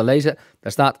heel snel te lezen.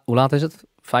 Daar staat, hoe laat is het?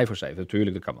 5:07,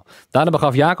 natuurlijk, dat kan wel. Daarna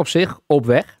begaf Jacob zich op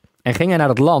weg en ging hij naar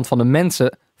het land van de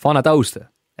mensen van het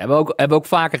oosten. Hebben we ook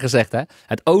vaker gezegd, hè?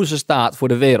 Het oosten staat voor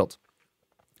de wereld.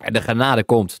 En de genade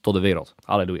komt tot de wereld.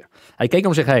 Halleluja. Hij keek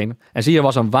om zich heen en zie, er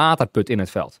was een waterput in het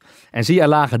veld. En zie, er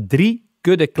lagen 3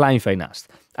 kudde kleinvee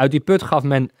naast. Uit die put gaf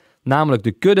men namelijk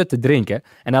de kudde te drinken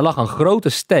en er lag een grote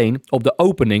steen op de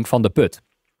opening van de put.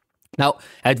 Nou,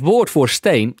 het woord voor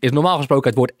steen is normaal gesproken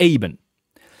het woord eben.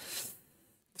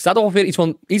 Er staat ongeveer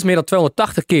iets meer dan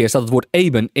 280 keer staat het woord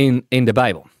eben in de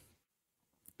Bijbel.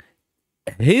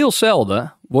 Heel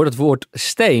zelden wordt het woord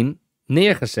steen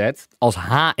neergezet als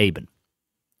ha-eben.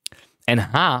 En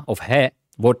ha of he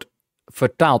wordt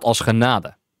vertaald als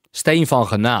genade. Steen van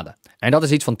genade. En dat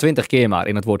is iets van 20 keer maar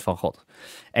in het woord van God.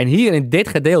 En hier in dit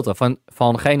gedeelte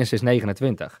van Genesis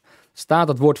 29 staat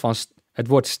het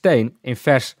woord steen in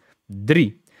vers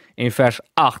 3, in vers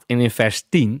 8 en in vers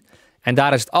 10. En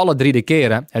daar is het alle 3 de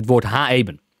keren het woord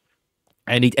ha-eben.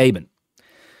 En niet eben.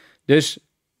 Dus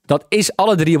dat is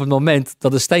alle 3 op het moment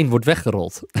dat de steen wordt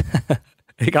weggerold.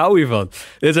 Ik hou hiervan.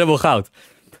 Dit is helemaal goud.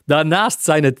 Daarnaast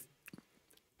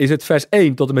is het vers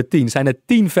 1 tot en met 10. Zijn het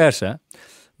 10 versen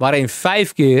waarin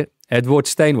 5 keer de woord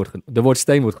steen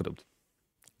wordt genoemd.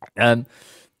 En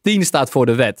 10 staat voor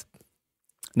de wet.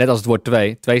 Net als het woord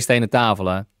 2. 2 stenen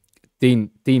tafelen.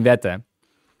 10 wetten.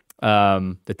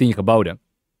 De 10 geboden.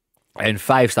 En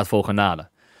 5 staat voor genade.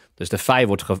 Dus de 5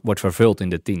 wordt vervuld in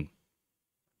de 10.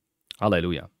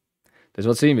 Halleluja. Dus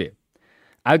wat zien we hier?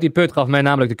 Uit die put gaf men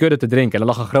namelijk de kudde te drinken. En er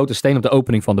lag een grote steen op de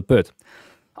opening van de put.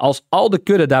 Als al de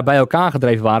kudden daar bij elkaar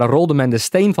gedreven waren, rolde men de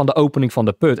steen van de opening van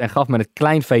de put en gaf men het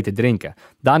kleinvee te drinken.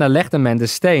 Daarna legde men de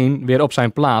steen weer op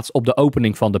zijn plaats op de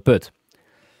opening van de put.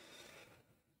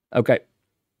 Oké.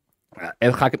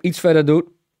 En ga ik hem iets verder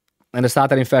doen. En dan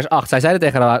staat er in vers 8. Zij zeiden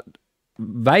tegen haar,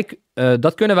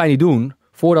 dat kunnen wij niet doen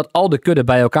voordat al de kudden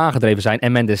bij elkaar gedreven zijn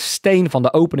en men de steen van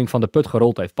de opening van de put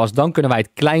gerold heeft. Pas dan kunnen wij het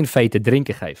kleinvee te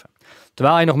drinken geven.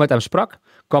 Terwijl hij nog met hem sprak,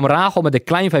 kwam Rachel met de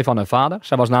kleinvee van haar vader.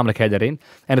 Zij was namelijk herderin.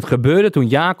 En het gebeurde toen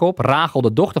Jacob, Rachel,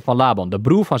 de dochter van Laban, de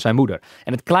broer van zijn moeder,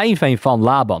 en het kleinvee van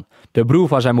Laban, de broer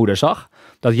van zijn moeder, zag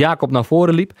dat Jacob naar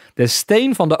voren liep, de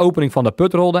steen van de opening van de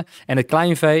put rolde en het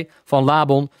kleinvee van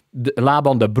Laban,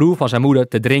 de broer van zijn moeder,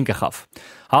 te drinken gaf.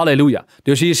 Halleluja.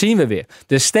 Dus hier zien we weer.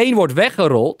 De steen wordt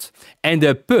weggerold en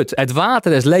de put, het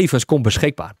water des levens, komt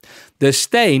beschikbaar. De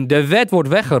steen, de wet wordt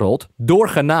weggerold door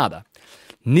genade.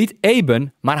 Niet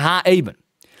eben, maar ha-eben.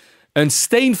 Een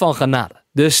steen van genade.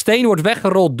 De steen wordt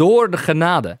weggerold door de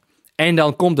genade. En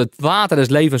dan komt het water des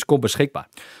levens beschikbaar.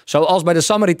 Zoals bij de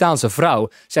Samaritaanse vrouw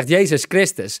zegt Jezus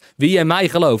Christus, wie in mij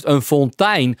gelooft, een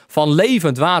fontein van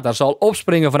levend water zal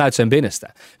opspringen vanuit zijn binnenste.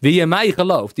 Wie in mij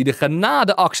gelooft, die de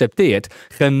genade accepteert,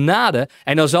 genade,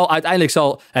 en dan uiteindelijk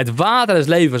zal het water des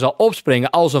levens opspringen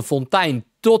als een fontein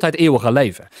tot het eeuwige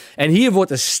leven. En hier wordt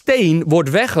de steen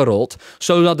weggerold,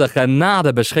 zodat de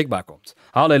genade beschikbaar komt.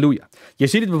 Halleluja. Je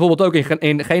ziet het bijvoorbeeld ook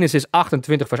in Genesis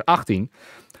 28 vers 18.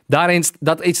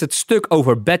 Dat is het stuk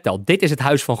over Bethel. Dit is het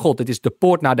huis van God. Dit is de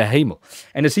poort naar de hemel.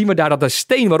 En dan zien we daar dat de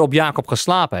steen waarop Jacob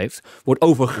geslapen heeft, wordt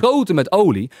overgoten met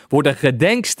olie, wordt een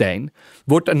gedenksteen,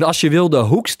 wordt een, als je wil, de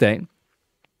hoeksteen.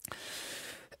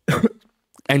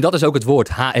 En dat is ook het woord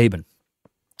ha-eben.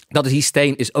 Die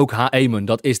steen is ook ha-eben.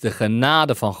 Dat is de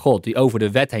genade van God die over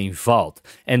de wet heen valt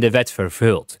en de wet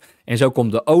vervult. En zo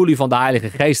komt de olie van de Heilige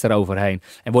Geest eroverheen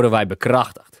en worden wij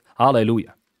bekrachtigd.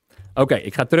 Halleluja. Oké,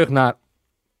 ik ga terug naar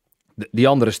die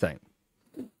andere steen.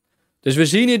 Dus we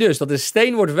zien hier dus dat de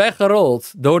steen wordt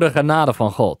weggerold door de genade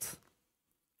van God.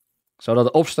 Zodat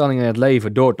de opstanding in het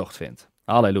leven doortocht vindt.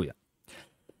 Halleluja.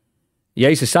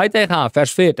 Jezus zei tegen haar,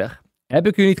 vers 40. Heb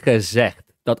ik u niet gezegd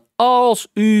dat als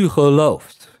u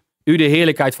gelooft, u de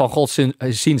heerlijkheid van God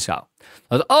zien zou.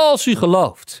 Dat als u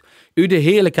gelooft, u de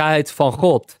heerlijkheid van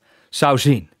God zou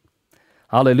zien.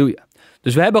 Halleluja.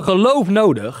 Dus we hebben geloof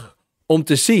nodig om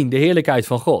te zien de heerlijkheid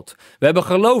van God. We hebben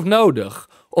geloof nodig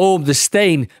om de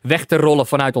steen weg te rollen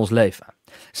vanuit ons leven.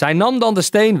 Zij namen dan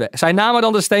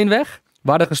de steen weg,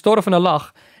 waar de gestorvene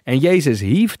lag. En Jezus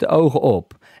hief de ogen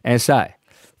op en zei,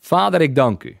 Vader, ik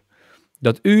dank u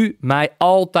dat u mij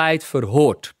altijd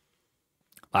verhoort.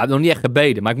 We hebben nog niet echt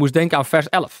gebeden, maar ik moest denken aan vers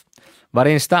 11,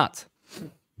 waarin staat,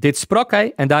 dit sprak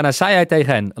hij en daarna zei hij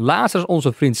tegen hen, Lazarus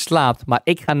onze vriend slaapt, maar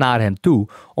ik ga naar hem toe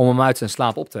om hem uit zijn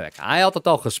slaap op te wekken. Hij had het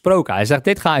al gesproken. Hij zegt,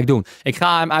 dit ga ik doen. Ik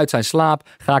ga hem uit zijn slaap,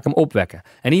 ga ik hem opwekken.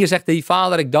 En hier zegt hij,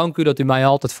 Vader, ik dank u dat u mij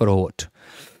altijd verhoort.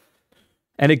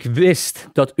 En ik wist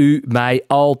dat u mij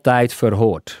altijd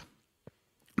verhoort.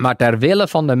 Maar ter wille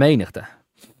van de menigte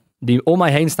die om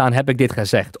mij heen staan, heb ik dit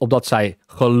gezegd, opdat zij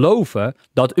geloven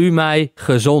dat u mij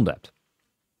gezonden hebt.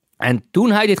 En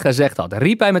toen hij dit gezegd had,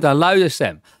 riep hij met een luide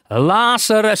stem,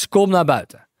 Lazarus, kom naar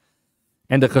buiten.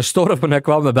 En de gestorvene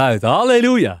kwam naar buiten.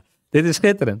 Halleluja. Dit is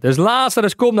schitterend. Dus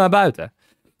Lazarus, kom naar buiten.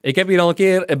 Ik heb hier al een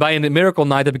keer, bij een Miracle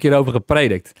Night heb ik hierover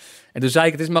gepredikt. En toen zei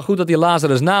ik, het is maar goed dat hij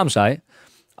Lazarus naam zei.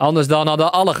 Anders dan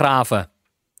hadden alle graven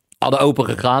open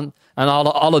gegaan en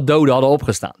alle doden hadden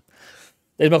opgestaan.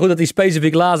 Het is maar goed dat hij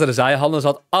specifiek Lazarus zei. Anders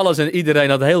had alles en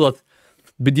iedereen,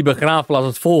 die begraafplaats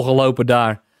had volgelopen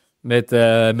daar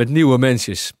met nieuwe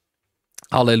mensjes.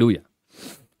 Halleluja.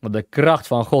 Want de kracht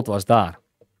van God was daar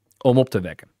om op te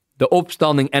wekken. De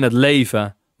opstanding en het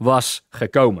leven was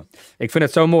gekomen. Ik vind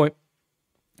het zo mooi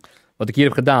wat ik hier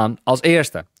heb gedaan. Als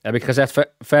eerste heb ik gezegd,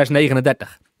 vers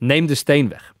 39. Neem de steen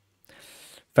weg.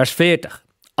 Vers 40.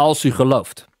 Als u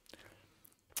gelooft.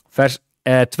 Vers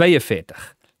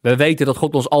 42. We weten dat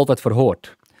God ons altijd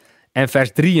verhoort. En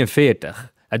vers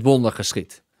 43. Het wonder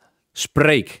geschiet.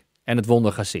 Spreek en het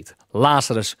wonder geschiet.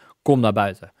 Lazarus, kom naar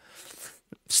buiten.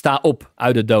 Sta op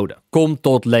uit de doden. Kom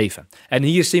tot leven. En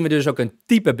hier zien we dus ook een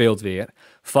typebeeld weer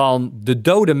van de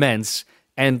dode mens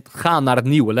en gaan naar het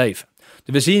nieuwe leven.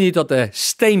 Dus we zien hier dat de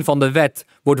steen van de wet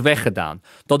wordt weggedaan.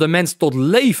 Dat de mens tot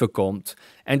leven komt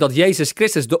en dat Jezus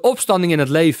Christus de opstanding in het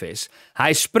leven is.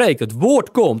 Hij spreekt, het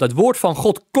woord komt, het woord van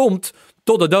God komt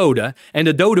tot de doden en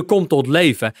de dode komt tot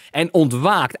leven en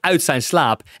ontwaakt uit zijn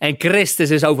slaap. En Christus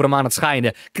is over hem aan het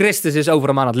schijnen. Christus is over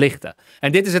hem aan het lichten.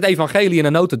 En dit is het evangelie in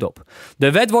een notendop.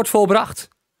 De wet wordt volbracht.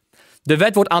 De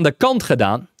wet wordt aan de kant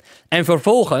gedaan. En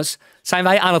vervolgens zijn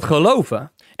wij aan het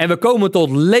geloven. En we komen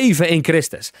tot leven in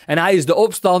Christus. En hij is de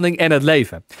opstanding en het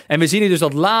leven. En we zien hier dus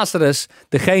dat Lazarus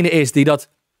degene is die dat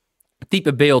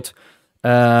typebeeld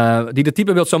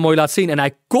zo mooi laat zien. En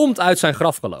hij komt uit zijn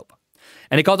graf gelopen.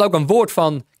 En ik had ook een woord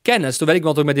van kennis, toen weet ik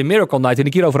wel toen ik met die Miracle Night en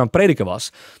ik hierover aan het prediken was,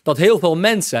 dat heel veel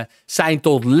mensen zijn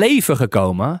tot leven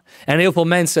gekomen en heel veel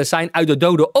mensen zijn uit de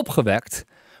doden opgewekt,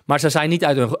 maar ze zijn niet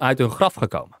uit hun graf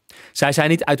gekomen. Zij zijn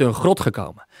niet uit hun grot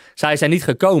gekomen. Zij zijn niet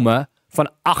gekomen van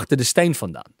achter de steen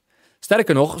vandaan.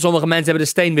 Sterker nog, sommige mensen hebben de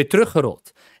steen weer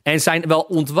teruggerold en zijn wel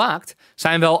ontwaakt,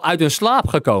 zijn wel uit hun slaap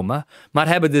gekomen, maar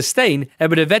hebben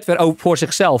de wet weer voor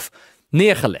zichzelf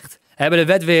neergelegd. Hebben de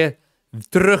wet weer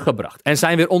teruggebracht en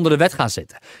zijn weer onder de wet gaan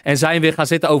zitten. En zijn weer gaan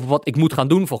zitten over wat ik moet gaan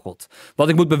doen voor God. Wat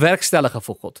ik moet bewerkstelligen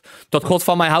voor God. Dat God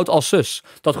van mij houdt als zus.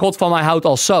 Dat God van mij houdt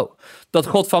als zo. Dat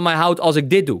God van mij houdt als ik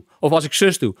dit doe. Of als ik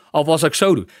zus doe. Of als ik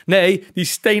zo doe. Nee, die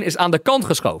steen is aan de kant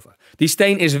geschoven. Die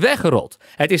steen is weggerold.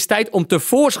 Het is tijd om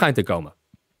tevoorschijn te komen.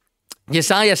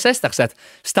 Jesaja 60 zegt,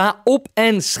 sta op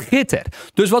en schitter.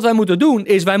 Dus wat wij moeten doen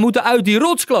is, wij moeten uit die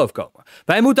rotskloof komen.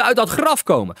 Wij moeten uit dat graf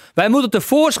komen. Wij moeten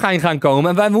tevoorschijn gaan komen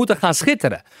en wij moeten gaan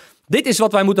schitteren. Dit is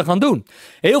wat wij moeten gaan doen.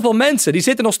 Heel veel mensen, die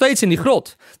zitten nog steeds in die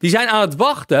grot. Die zijn aan het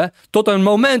wachten tot een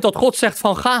moment dat God zegt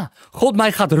van ga. God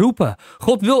mij gaat roepen.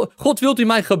 God wilt u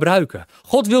mij gebruiken.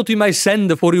 God wilt u mij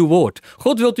zenden voor uw woord.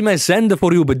 God wilt u mij zenden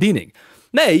voor uw bediening.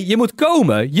 Nee, je moet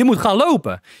komen. Je moet gaan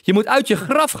lopen. Je moet uit je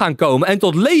graf gaan komen en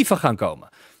tot leven gaan komen.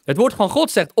 Het woord van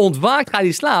God zegt, ontwaakt ga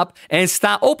die slaap en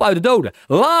sta op uit de doden.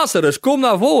 Lazarus, kom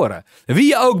naar voren. Wie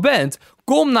je ook bent,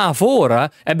 kom naar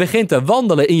voren en begin te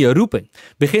wandelen in je roeping.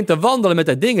 Begin te wandelen met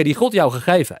de dingen die God jou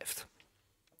gegeven heeft.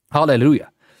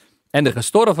 Halleluja. En de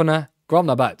gestorvene kwam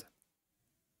naar buiten.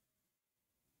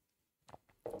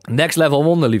 Next level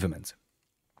wonder, lieve mensen.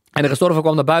 En de gestorvene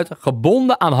kwam naar buiten,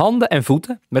 gebonden aan handen en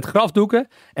voeten, met grafdoeken.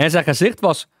 En zijn gezicht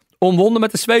was omwonden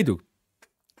met een zweetdoek.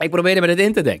 Ik probeerde me dit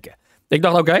in te denken. Ik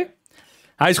dacht, oké,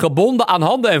 hij is gebonden aan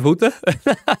handen en voeten.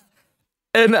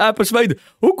 En hij heeft een zweetdoek.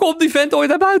 Hoe komt die vent ooit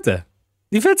naar buiten?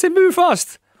 Die vent zit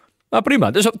muurvast. Maar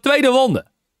prima, dus op tweede wonde.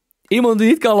 Iemand die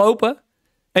niet kan lopen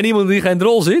en iemand die geen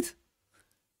drol ziet.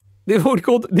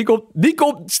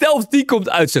 Zelfs die komt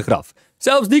uit zijn graf.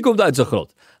 Zelfs die komt uit zijn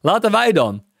grot. Laten wij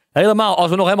dan, als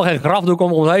we nog helemaal geen grafdoek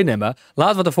om ons heen hebben,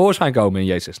 laten we tevoorschijn komen in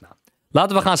Jezus' naam.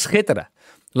 Laten we gaan schitteren.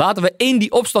 Laten we in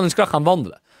die opstandingskracht gaan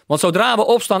wandelen. Want zodra we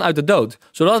opstaan uit de dood,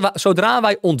 zodra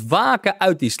wij ontwaken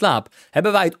uit die slaap,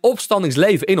 hebben wij het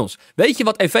opstandingsleven in ons. Weet je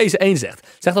wat Efeze 1 zegt?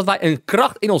 Zegt dat wij een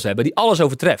kracht in ons hebben die alles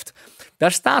overtreft.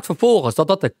 Daar staat vervolgens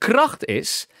dat de kracht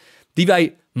is die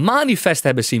wij manifest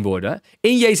hebben zien worden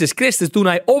in Jezus Christus toen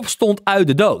hij opstond uit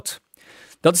de dood.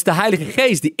 Dat is de Heilige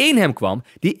Geest die in hem kwam,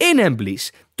 die in hem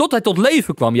blies, tot hij tot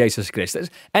leven kwam, Jezus Christus,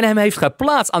 en hem heeft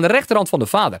geplaatst aan de rechterhand van de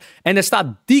Vader. En er staat,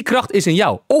 die kracht is in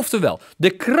jou. Oftewel, de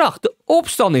kracht, de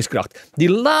opstandingskracht, die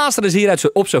Lazarus hier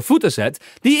op zijn voeten zet,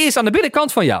 die is aan de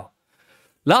binnenkant van jou.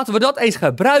 Laten we dat eens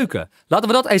gebruiken. Laten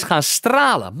we dat eens gaan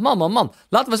stralen. Man.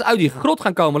 Laten we eens uit die grot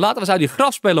gaan komen. Laten we eens uit die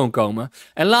grafspelonk komen.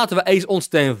 En laten we eens ons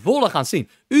ten volle gaan zien.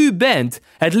 U bent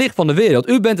het licht van de wereld.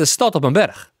 U bent een stad op een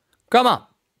berg. Come on.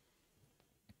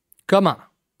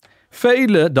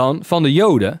 Velen dan van de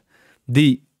Joden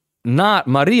die naar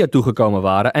Maria toegekomen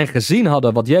waren en gezien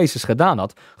hadden wat Jezus gedaan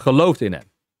had, geloofden in hem.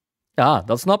 Ja,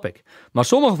 dat snap ik. Maar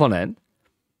sommigen van hen,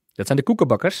 dat zijn de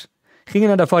koekenbakkers, gingen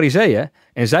naar de Farizeeën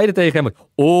en zeiden tegen hem,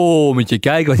 moet je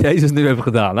kijken wat Jezus nu heeft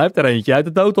gedaan. Hij heeft er eentje uit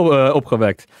de dood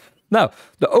opgewekt. Nou,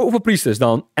 de overpriesters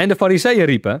dan en de Farizeeën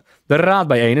riepen de raad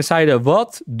bijeen en zeiden,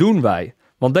 wat doen wij?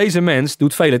 Want deze mens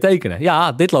doet vele tekenen.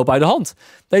 Ja, dit loopt uit de hand.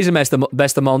 Deze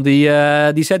beste man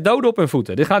die zet doden op hun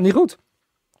voeten. Dit gaat niet goed.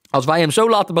 Als wij hem zo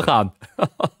laten begaan.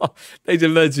 Deze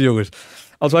mensen, jongens.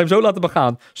 Als wij hem zo laten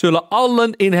begaan, zullen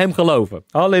allen in hem geloven.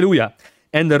 Halleluja.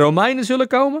 En de Romeinen zullen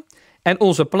komen en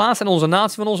onze plaats en onze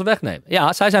natie van onze wegnemen.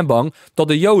 Ja, zij zijn bang dat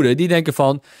de Joden die denken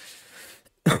van,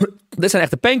 dit zijn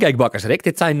echte pancakebakkers, Rick.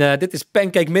 Dit is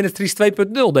Pancake Ministries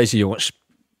 2.0, deze jongens.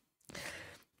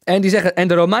 En die zeggen, en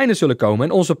de Romeinen zullen komen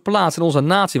en onze plaats en onze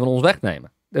natie van ons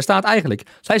wegnemen. Er staat eigenlijk,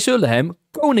 zij zullen hem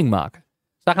koning maken.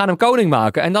 Zij gaan hem koning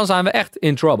maken en dan zijn we echt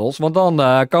in troubles. Want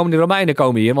dan komen die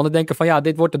Romeinen hier, want die denken van ja,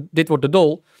 dit wordt de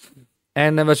dol.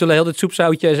 En we zullen heel dit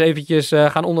soepzoutje eens eventjes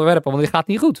gaan onderwerpen, want dit gaat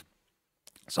niet goed.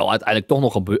 Het zal uiteindelijk toch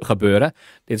nog gebeuren.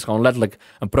 Dit is gewoon letterlijk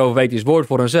een profetisch woord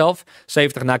voor hunzelf.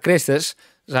 70 na Christus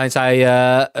zijn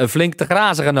zij flink te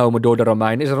grazen genomen door de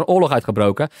Romeinen. Is er een oorlog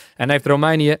uitgebroken. En heeft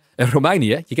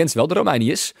Romeinië, je kent ze wel, de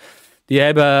Romeiniërs, die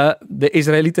hebben de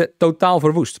Israëlieten totaal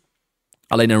verwoest.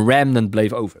 Alleen een remnant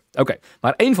bleef over. Oké,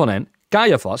 maar één van hen,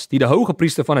 Caiaphas, die de hoge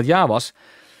priester van het jaar was.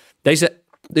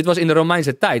 Dit was in de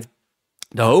Romeinse tijd.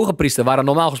 De hoge priester waren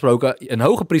normaal gesproken, een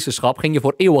hoge priesterschap ging je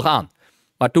voor eeuwig aan.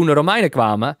 Maar toen de Romeinen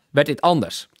kwamen, werd dit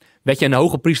anders. Werd je een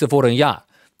hoge priester voor een jaar.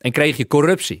 En kreeg je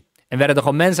corruptie. En werden er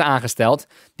gewoon mensen aangesteld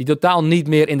die totaal niet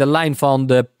meer in de lijn van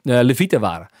de Levieten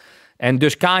waren. En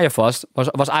dus Caiaphas was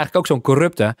eigenlijk ook zo'n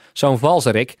corrupte, zo'n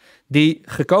valserik, die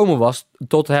gekomen was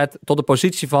tot de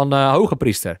positie van hoge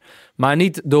priester. Maar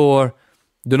niet door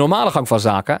de normale gang van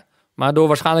zaken, maar door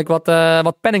waarschijnlijk wat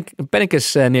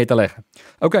penninkjes neer te leggen.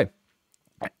 Oké.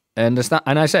 En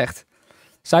hij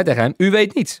zei tegen hem, u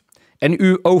weet niets. En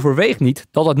u overweegt niet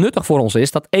dat het nuttig voor ons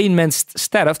is dat één mens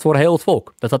sterft voor heel het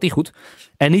volk. Dat had hij goed.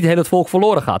 En niet heel het volk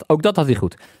verloren gaat. Ook dat had hij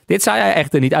goed. Dit zei hij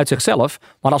echter niet uit zichzelf.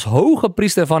 Maar als hoge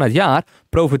priester van het jaar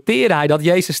profeteerde hij dat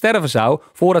Jezus sterven zou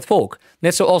voor het volk.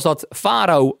 Net zoals dat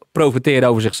Farao profeteerde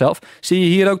over zichzelf. Zie je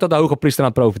hier ook dat de hoge priester aan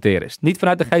het profeteren is. Niet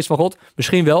vanuit de geest van God.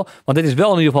 Misschien wel. Want dit is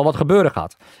wel in ieder geval wat gebeuren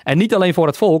gaat. En niet alleen voor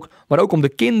het volk. Maar ook om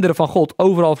de kinderen van God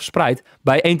overal verspreid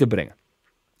bijeen te brengen.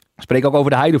 Spreek ook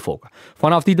over de heidenvolken.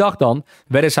 Vanaf die dag dan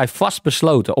werden zij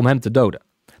vastbesloten om hem te doden.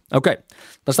 Oké,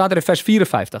 dan staat er in vers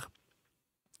 54.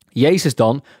 Jezus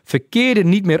dan verkeerde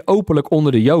niet meer openlijk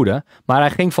onder de Joden, maar hij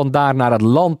ging vandaar naar het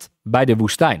land bij de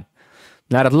woestijn.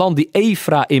 Naar het land die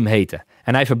Ephraim heette.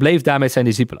 En hij verbleef daar met zijn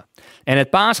discipelen. En het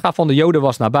Pascha van de Joden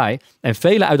was nabij. En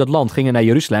velen uit dat land gingen naar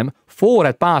Jeruzalem voor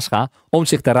het Pascha om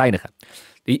zich te reinigen.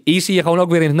 Hier zie je gewoon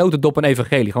ook weer in het notendop een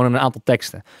evangelie. Gewoon in een aantal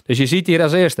teksten. Dus je ziet hier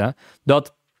als eerste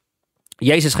dat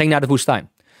Jezus ging naar de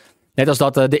woestijn. Net als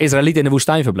dat de Israëlieten in de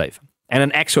woestijn verbleven. en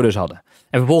een exodus hadden.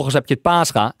 En vervolgens heb je het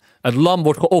Pascha. Het lam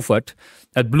wordt geofferd.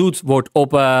 Het bloed wordt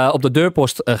op de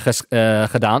deurpost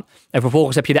gedaan. En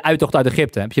vervolgens heb je de uittocht uit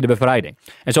Egypte. Heb je de bevrijding.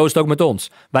 En zo is het ook met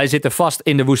ons. Wij zitten vast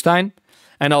in de woestijn.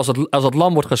 En als het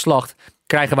lam wordt geslacht,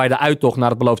 krijgen wij de uittocht naar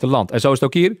het beloofde land. En zo is het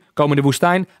ook hier. Komen in de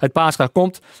woestijn. Het Pascha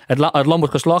komt. Het lam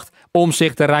wordt geslacht om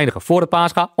zich te reinigen. Voor het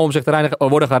Pascha, om zich te reinigen. We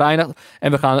worden gereinigd.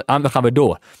 En we gaan weer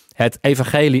door. Het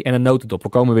evangelie en een notendop. We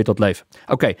komen weer tot leven.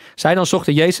 Oké, zij dan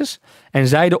zochten Jezus en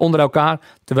zeiden onder elkaar,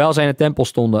 terwijl zij in de tempel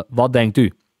stonden, wat denkt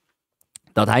u?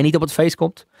 Dat hij niet op het feest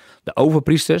komt? De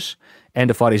overpriesters en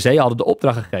de farizeeën hadden de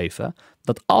opdracht gegeven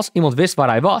dat als iemand wist waar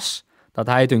hij was, dat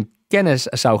hij het hun kennis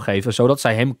zou geven, zodat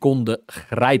zij hem konden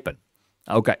grijpen.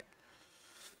 Oké.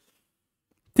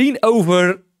 7:10.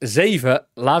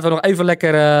 Laten we nog even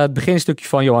lekker het beginstukje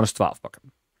van Johannes 12 pakken.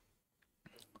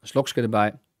 Een slokje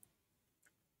erbij.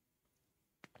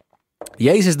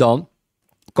 Jezus dan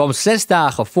kwam 6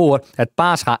 dagen voor het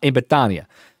Pascha in Betanië.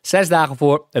 6 dagen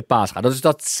voor het Pascha. Dat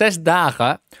is 6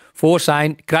 dagen voor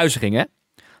zijn kruisiging. Hè?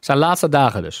 Zijn laatste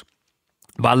dagen dus.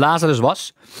 Waar Lazarus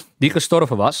was, die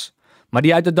gestorven was, maar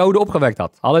die uit de doden opgewekt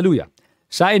had. Halleluja.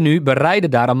 Zij nu bereidden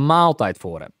daar een maaltijd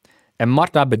voor hem. En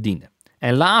Martha bediende.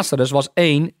 En Lazarus was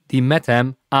één die met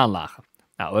hem aanlagen.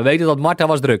 Nou, we weten dat Martha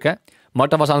was druk, hè.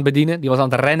 Martha was aan het bedienen, die was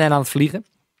aan het rennen en aan het vliegen.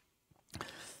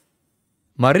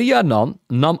 Maria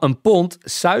nam een pond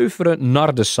zuivere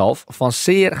nardeszalf van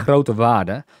zeer grote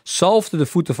waarde, zalfde de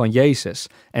voeten van Jezus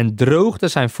en droogde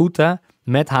zijn voeten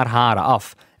met haar haren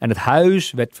af. En het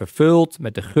huis werd vervuld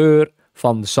met de geur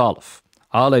van de zalf.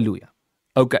 Halleluja.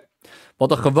 Oké. Wat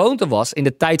de gewoonte was in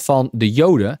de tijd van de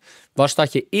Joden, was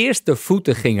dat je eerst de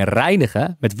voeten ging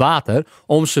reinigen met water,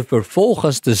 om ze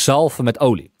vervolgens te zalven met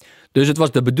olie. Dus het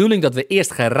was de bedoeling dat we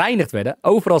eerst gereinigd werden.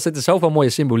 Overal zit er zoveel mooie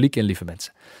symboliek in, lieve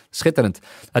mensen. Schitterend.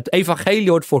 Het evangelie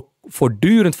wordt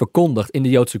voortdurend verkondigd in de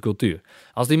Joodse cultuur.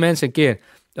 Als die mensen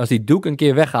als die doek een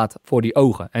keer weggaat voor die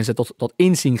ogen en ze tot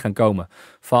inzien gaan komen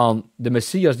van de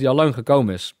Messias die al lang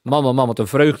gekomen is. Man, wat een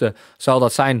vreugde zal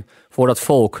dat zijn voor dat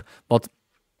volk, wat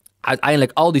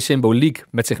uiteindelijk al die symboliek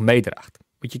met zich meedraagt.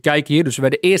 Moet je kijken hier, dus ze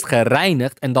werden eerst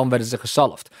gereinigd en dan werden ze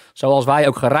gezalfd. Zoals wij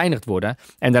ook gereinigd worden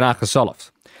en daarna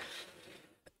gezalfd.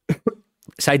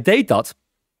 Zij deed dat.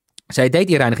 Zij deed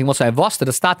die reiniging, want zij waste.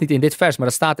 Dat staat niet in dit vers, maar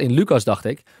dat staat in Lucas, dacht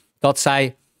ik. Dat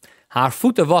zij haar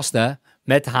voeten waste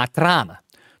met haar tranen.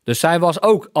 Dus zij was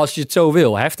ook, als je het zo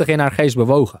wil, heftig in haar geest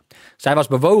bewogen. Zij was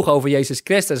bewogen over Jezus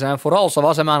Christus en vooral, ze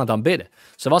was hem aan het aanbidden.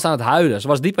 Ze was aan het huilen, ze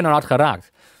was diep in haar hart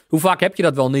geraakt. Hoe vaak heb je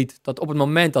dat wel niet, dat op het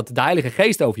moment dat de Heilige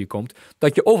Geest over je komt,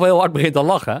 dat je of heel hard begint te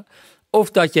lachen,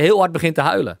 of dat je heel hard begint te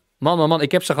huilen. Man,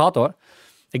 ik heb ze gehad hoor.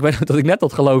 Ik weet dat ik net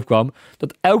tot geloof kwam,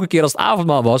 dat elke keer als het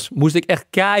avondmaal was, moest ik echt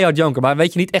keihard janken. Maar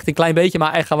weet je, niet echt een klein beetje,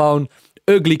 maar echt gewoon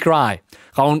ugly cry.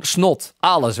 Gewoon snot,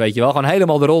 alles weet je wel. Gewoon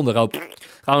helemaal eronder.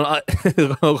 Gewoon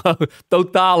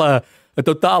een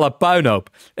totale puinhoop.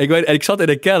 Ik zat in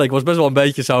een kerk, het was best wel een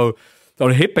beetje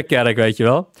zo'n hippe kerk, weet je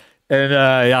wel. En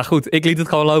ja goed, ik liet het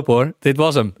gewoon lopen hoor. Dit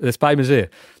was hem, het spijt me zeer.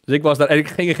 Dus ik was daar en ik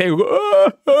ging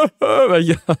weet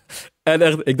je. En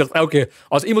echt, ik dacht elke keer,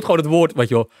 als iemand gewoon het woord, weet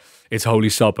je wel, it's holy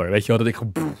supper, weet je wel, dat ik,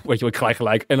 weet je wel, ik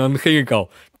gelijk. En dan ging ik al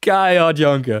keihard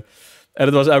janken. En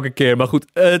het was elke keer, maar goed,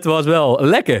 het was wel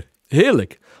lekker,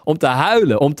 heerlijk. Om te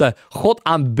huilen, om God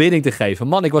aanbidding te geven.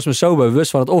 Man, ik was me zo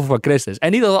bewust van het offer van Christus.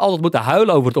 En niet dat we altijd moeten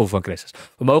huilen over het offer van Christus.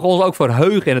 We mogen ons ook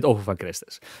verheugen in het offer van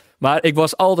Christus. Maar ik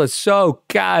was altijd zo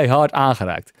keihard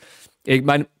aangeraakt. Ik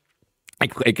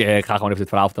ga gewoon even dit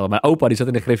verhaal vertellen. Mijn opa die zat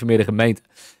in de gereformeerde gemeente.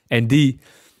 En die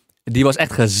was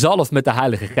echt gezalfd met de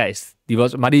Heilige Geest.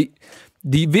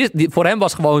 Voor hem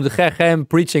was gewoon de gergem,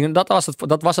 preaching. En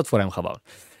dat was het voor hem gewoon.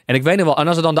 En ik weet nog wel, en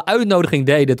als ze dan de uitnodiging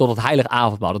deden tot het heilige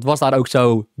avondmaal, dat was daar ook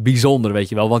zo bijzonder, weet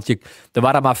je wel. Want er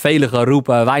waren maar vele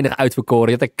geroepen, weinig uitverkoren.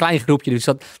 Je had een klein groepje, die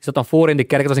zat dan voor in de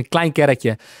kerk. Het was een klein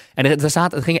kerkje. En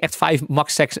er gingen echt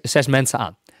max 6 mensen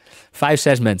aan. 5,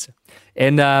 6 mensen.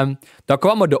 En dan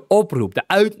kwam er de oproep, de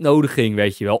uitnodiging,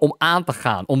 weet je wel, om aan te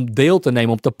gaan, om deel te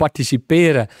nemen, om te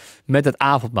participeren met het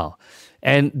avondmaal.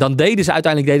 En dan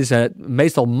deden ze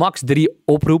meestal max 3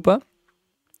 oproepen,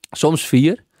 soms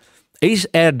 4. Is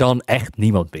er dan echt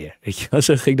niemand meer? Weet je,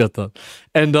 zo ging dat dan.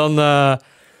 En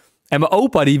mijn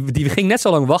opa, die ging net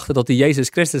zo lang wachten tot hij Jezus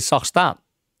Christus zag staan.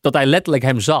 Dat hij letterlijk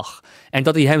hem zag. En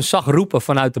dat hij hem zag roepen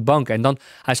vanuit de bank. En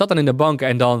hij zat dan in de bank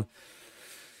en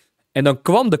dan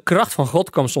kwam de kracht van God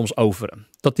soms over hem.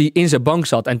 Dat hij in zijn bank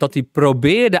zat en dat hij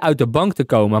probeerde uit de bank te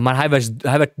komen. Maar hij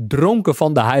werd dronken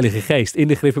van de Heilige Geest in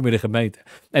de gereformeerde gemeente.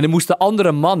 En dan moesten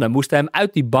andere mannen hem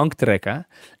uit die bank trekken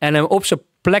en hem op zijn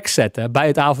plek zetten bij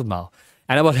het avondmaal.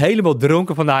 En hij was helemaal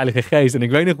dronken van de Heilige Geest. En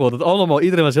ik weet nog wel, dat allemaal,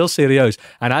 iedereen was heel serieus.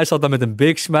 En hij zat dan met een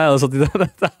big smile, zat hij dan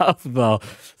aan de tafel.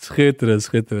 Schitterend,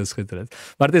 schitterend, schitterend.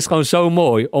 Maar het is gewoon zo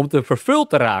mooi om te vervuld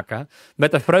te raken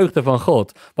met de vreugde van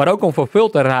God. Maar ook om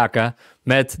vervuld te raken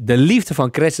met de liefde van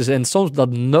Christus. En soms dat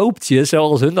noopt je,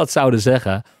 zoals hun dat zouden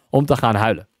zeggen, om te gaan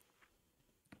huilen.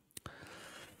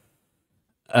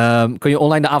 Kun je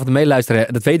online de avond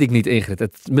meeluisteren? Dat weet ik niet,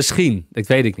 Ingrid. Misschien, dat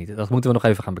weet ik niet. Dat moeten we nog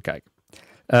even gaan bekijken.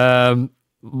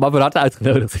 Maar we hadden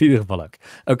uitgenodigd in ieder geval ook.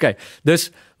 Oké,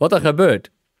 dus wat er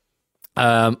gebeurt.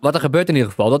 Wat er gebeurt in ieder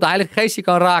geval. Dat de Heilige Geest je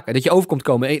kan raken. Dat je overkomt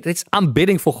komen. Dit is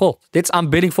aanbidding voor God. Dit is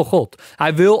aanbidding voor God.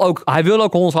 Hij wil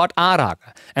ook ons hart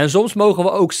aanraken. En soms mogen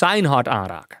we ook zijn hart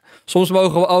aanraken. Soms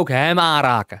mogen we ook hem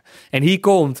aanraken. En hier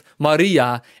komt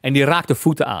Maria en die raakt de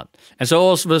voeten aan. En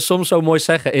zoals we soms zo mooi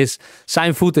zeggen is,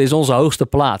 zijn voeten is onze hoogste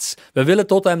plaats. We willen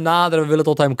tot hem naderen, we willen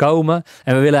tot hem komen.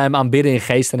 En we willen hem aanbidden in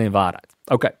geest en in waarheid.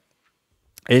 Oké.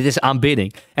 Dit is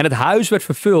aanbidding. En het huis werd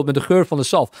vervuld met de geur van de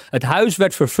zalf. Het huis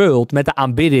werd vervuld met de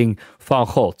aanbidding van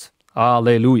God.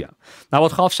 Halleluja. Nou,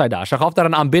 wat gaf zij daar? Zij gaf daar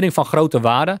een aanbidding van grote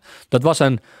waarde. Dat was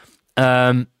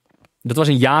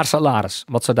een jaarsalaris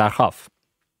wat ze daar gaf.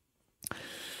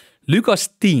 Lucas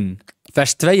 10,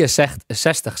 vers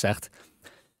 62 zegt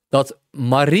dat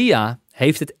Maria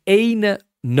heeft het ene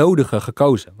nodige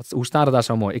gekozen. Hoe staat het daar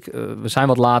zo mooi? We zijn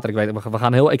wat later, ik weet het.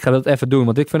 Ik ga het even doen,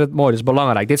 want ik vind het mooi, dat is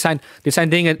belangrijk. Dit zijn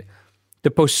dingen, de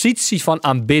positie van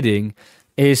aanbidding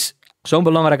is zo'n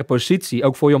belangrijke positie,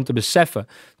 ook voor je om te beseffen,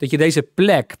 dat je deze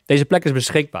plek is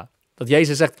beschikbaar. Dat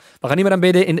Jezus zegt, we gaan niet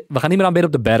meer aanbidden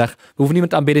op de berg, we hoeven niet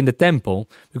meer te aanbidden in de tempel,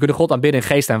 we kunnen God aanbidden in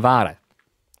geest en waarheid.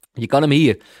 Je kan hem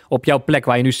hier, op jouw plek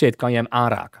waar je nu zit, kan je hem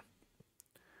aanraken.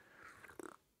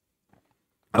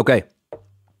 Oké.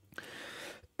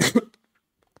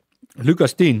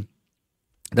 Lucas 10,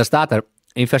 daar staat er,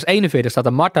 in vers 41 staat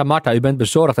er, Martha, Martha, u bent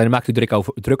bezorgd en u maakt u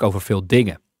druk over veel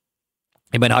dingen.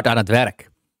 Je bent hard aan het werk.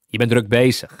 Je bent druk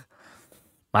bezig.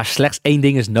 Maar slechts één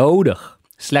ding is nodig.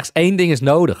 Slechts één ding is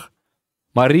nodig.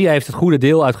 Maria heeft het goede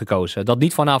deel uitgekozen, dat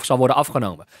niet vanaf zal worden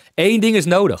afgenomen. Eén ding is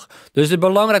nodig. Dus het is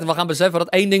belangrijk dat we gaan beseffen dat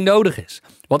één ding nodig is.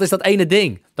 Wat is dat ene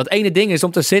ding? Dat ene ding is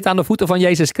om te zitten aan de voeten van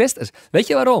Jezus Christus. Weet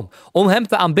je waarom? Om hem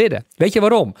te aanbidden. Weet je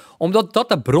waarom? Omdat dat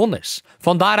de bron is.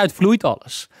 Van daaruit vloeit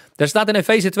alles. Er staat in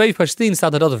Efeze 2 vers 10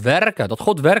 staat er dat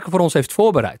God werken voor ons heeft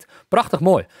voorbereid. Prachtig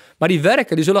mooi. Maar die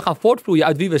werken die zullen gaan voortvloeien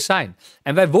uit wie we zijn.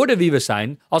 En wij worden wie we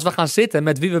zijn als we gaan zitten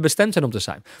met wie we bestemd zijn om te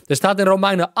zijn. Er staat in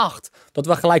Romeinen 8 dat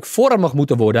we gelijkvormig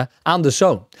moeten worden aan de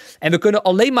Zoon. En we kunnen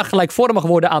alleen maar gelijkvormig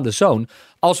worden aan de Zoon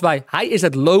als hij is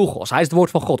het logos, hij is het woord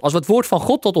van God. Als we het woord van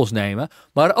God tot ons nemen,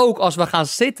 maar ook als we gaan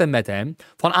zitten met hem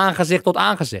van aangezicht tot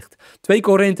aangezicht. 2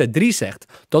 Korinthe 3 zegt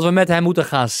dat we met hem moeten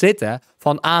gaan zitten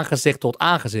van aangezicht tot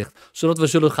aangezicht, zodat we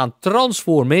zullen gaan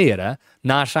transformeren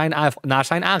naar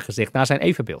zijn aangezicht, naar zijn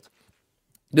evenbeeld.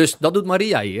 Dus dat doet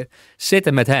Maria hier.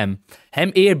 Zitten met hem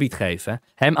eerbied geven,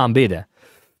 hem aanbidden.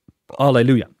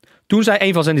 Halleluja. Toen zei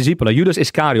een van zijn discipelen, Judas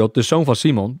Iscariot, de zoon van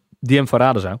Simon, die hem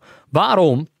verraden zou,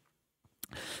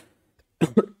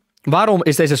 waarom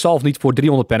is deze zalf niet voor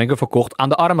 300 penningen verkocht aan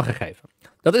de armen gegeven?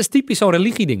 Dat is typisch zo'n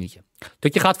religiedingetje.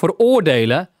 Dat je gaat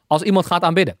veroordelen als iemand gaat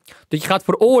aanbidden. Dat je gaat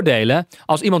veroordelen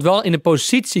als iemand wel in een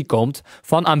positie komt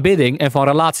van aanbidding en van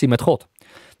relatie met God.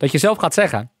 Dat je zelf gaat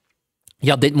zeggen,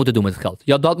 ja, dit moeten doen met het geld.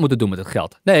 Ja, dat moeten doen met het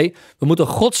geld. Nee, we moeten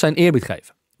God zijn eerbied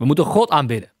geven. We moeten God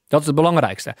aanbidden. Dat is het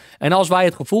belangrijkste. En als wij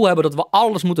het gevoel hebben dat we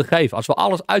alles moeten geven, als we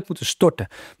alles uit moeten storten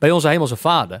bij onze hemelse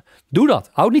Vader, doe dat.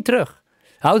 Houd niet terug.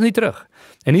 Houd niet terug.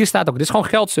 En hier staat ook, dit is gewoon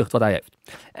geldzucht wat hij heeft.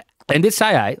 En dit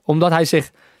zei hij omdat hij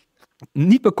zich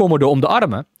niet bekommerde om de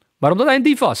armen, maar omdat hij een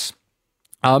dief was.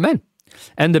 Amen.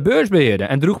 En de beurs beheerde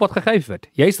en droeg wat gegeven werd.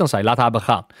 Jezus dan zei, laat haar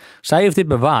begaan. Zij heeft dit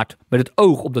bewaard met het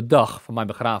oog op de dag van mijn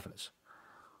begrafenis.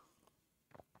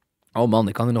 Oh man,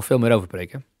 ik kan er nog veel meer over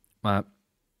spreken. Maar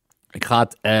ik ga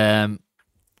het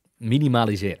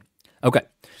minimaliseren. Oké.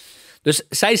 Dus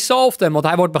zij zalft hem, want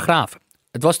hij wordt begraven.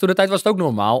 Toen de tijd was het ook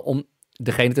normaal om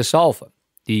degene te zalven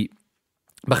die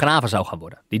begraven zou gaan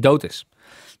worden, die dood is.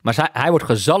 Maar hij wordt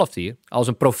gezalfd hier als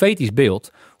een profetisch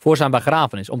beeld voor zijn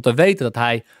begrafenis, om te weten dat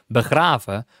hij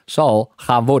begraven zal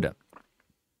gaan worden.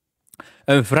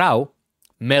 Een vrouw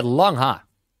met lang haar.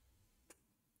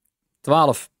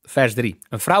 12 vers 3.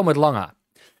 Een vrouw met lang haar.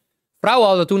 Vrouwen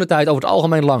hadden toen de tijd over het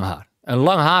algemeen lang haar. En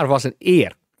lang haar was een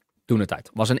eer toen de tijd.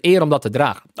 Was een eer om dat te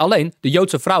dragen. Alleen, de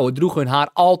Joodse vrouwen droegen hun haar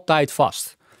altijd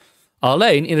vast.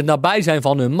 Alleen, in het nabijzijn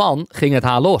van hun man ging het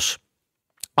haar los.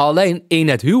 Alleen, in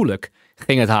het huwelijk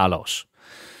ging het haar los.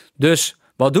 Dus,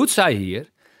 wat doet zij hier?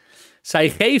 Zij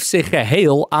geeft zich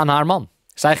geheel aan haar man.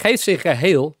 Zij geeft zich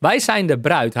geheel. Wij zijn de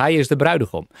bruid, hij is de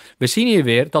bruidegom. We zien hier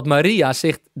weer dat Maria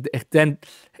zich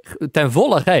ten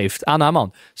volle geeft aan haar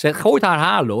man. Ze gooit haar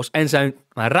haar los en zij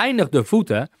reinigt de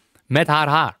voeten met haar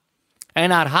haar.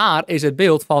 En haar haar is het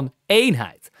beeld van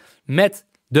eenheid met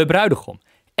de bruidegom.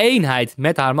 Eenheid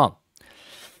met haar man.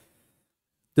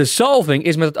 De salving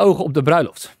is met het oog op de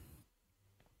bruiloft.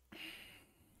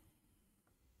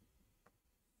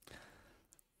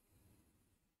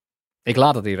 Ik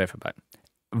laat het hier even bij.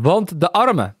 Want de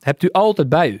armen hebt u altijd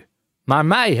bij u, maar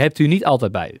mij hebt u niet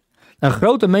altijd bij u. Een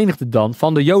grote menigte dan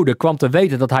van de Joden kwam te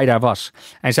weten dat hij daar was.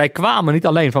 En zij kwamen niet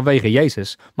alleen vanwege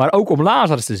Jezus, maar ook om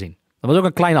Lazarus te zien. Dat was ook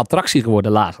een kleine attractie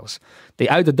geworden, Lazarus,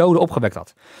 die uit de doden opgewekt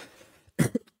had.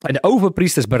 En de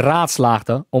overpriesters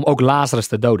beraadslaagden om ook Lazarus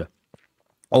te doden.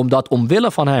 Omdat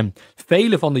omwille van hem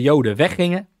velen van de Joden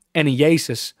weggingen en in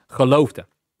Jezus geloofden.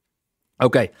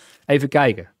 Oké, even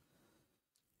kijken.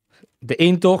 De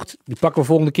intocht, die pakken we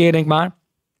volgende keer, denk maar.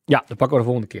 Ja, dat pakken we de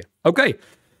volgende keer. Oké.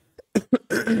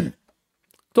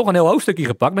 Toch een heel hoofdstukje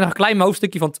gepakt. Met een klein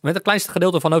hoofdstukje met het kleinste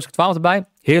gedeelte van hoofdstuk 12 erbij.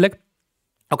 Heerlijk.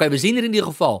 Oké, we zien er in ieder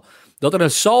geval dat er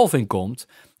een salving komt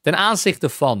ten aanzichte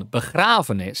van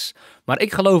begrafenis. Maar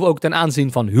ik geloof ook ten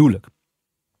aanzien van huwelijk.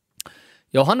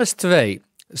 Johannes 2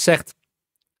 zegt...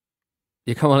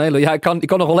 Ik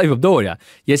kan nog wel even op door, ja.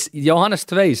 Johannes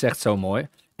 2 zegt zo mooi.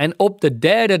 En op de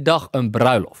derde dag een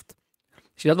bruiloft.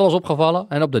 Is je dat wel eens opgevallen?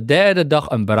 En op de derde dag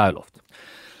een bruiloft.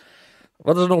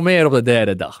 Wat is er nog meer op de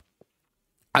derde dag?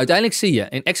 Uiteindelijk zie je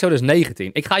in Exodus 19.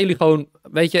 Ik ga jullie gewoon,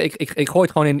 weet je, ik gooi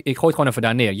het gewoon even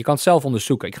daar neer. Je kan het zelf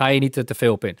onderzoeken. Ik ga hier niet te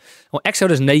veel op in.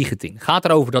 Exodus 19 gaat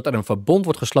erover dat er een verbond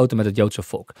wordt gesloten met het Joodse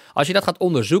volk. Als je dat gaat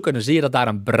onderzoeken, dan zie je dat daar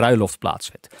een bruiloft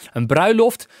plaatsvindt. Een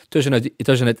bruiloft tussen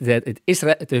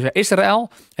Israël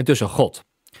en tussen God.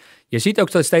 Je ziet ook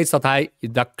steeds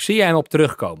daar zie je hem op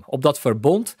terugkomen. Op dat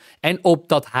verbond en op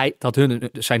dat hun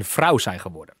zijn vrouw zijn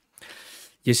geworden.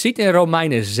 Je ziet in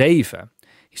Romeinen 7,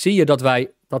 zie je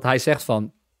dat hij zegt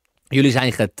van, jullie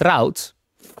zijn getrouwd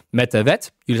met de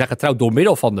wet. Jullie zijn getrouwd door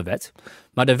middel van de wet.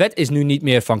 Maar de wet is nu niet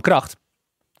meer van kracht.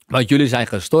 Want jullie zijn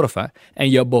gestorven en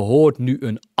je behoort nu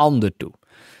een ander toe.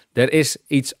 Er is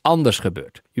iets anders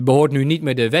gebeurd. Je behoort nu niet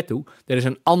meer de wet toe. Er is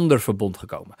een ander verbond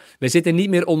gekomen. We zitten niet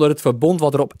meer onder het verbond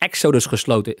wat er op Exodus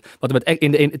gesloten is. Wat er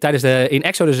in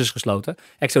Exodus is gesloten.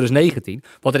 Exodus 19.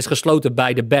 Wat er is gesloten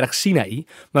bij de berg Sinaï.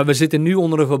 Maar we zitten nu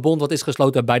onder een verbond wat is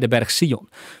gesloten bij de berg Sion.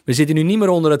 We zitten nu niet meer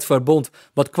onder het verbond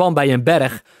wat kwam bij een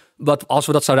berg. Wat, als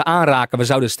we dat zouden aanraken, we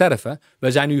zouden sterven.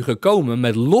 We zijn nu gekomen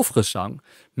met lofgezang,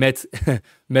 met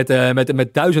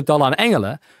duizendtallen aan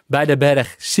engelen, bij de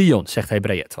berg Sion, zegt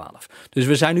Hebreeën 12. Dus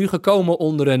we zijn nu gekomen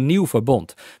onder een nieuw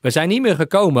verbond. We zijn niet meer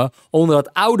gekomen onder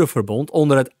het oude verbond,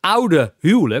 onder het oude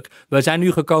huwelijk. We zijn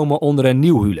nu gekomen onder een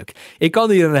nieuw huwelijk. Ik kan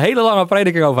hier een hele lange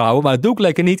prediking over houden, maar dat doe ik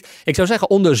lekker niet. Ik zou zeggen,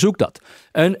 onderzoek dat.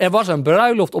 Er was een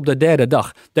bruiloft op de derde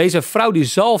dag. Deze vrouw die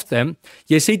zalft hem.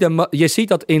 Je ziet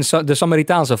dat in de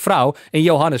Samaritaanse vrouw, in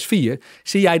Johannes 4,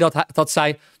 zie jij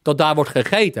dat daar wordt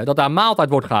gegeten, dat daar maaltijd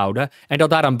wordt gehouden en dat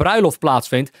daar een bruiloft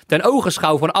plaatsvindt ten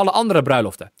ogenschouw van alle andere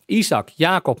bruiloften. Isaac,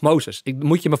 Jacob, Mozes.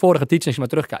 Moet je mijn vorige teachings maar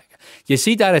terugkijken. Je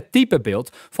ziet daar het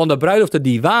typebeeld van de bruiloften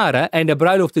die waren en de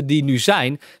bruiloften die nu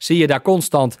zijn, zie je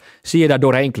daar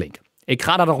doorheen klinken. Ik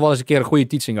ga daar nog wel eens een keer een goede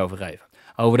teaching over geven.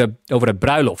 Over het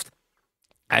bruiloft.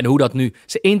 En hoe dat nu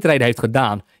zijn intrede heeft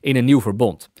gedaan in een nieuw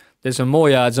verbond. Het is een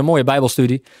mooie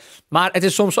Bijbelstudie. Maar het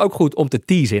is soms ook goed om te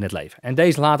teasen in het leven. En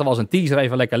deze laten we als een teaser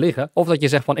even lekker liggen. Of dat je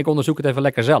zegt van, ik onderzoek het even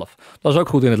lekker zelf. Dat is ook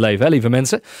goed in het leven, hè, lieve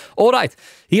mensen. Alright,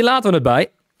 hier laten we het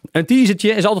bij. Een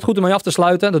teasertje is altijd goed om mee af te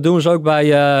sluiten. Dat doen ze ook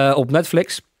op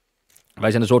Netflix. Wij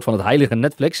zijn een soort van het heilige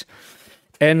Netflix.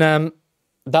 En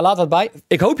daar laten we het bij.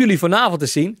 Ik hoop jullie vanavond te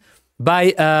zien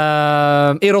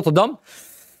in Rotterdam.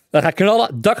 Dan ga ik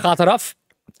knallen, dak gaat eraf.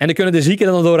 En dan kunnen de zieken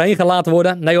er dan doorheen gelaten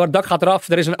worden. Nee hoor, het dak gaat eraf.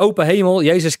 Er is een open hemel.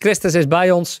 Jezus Christus is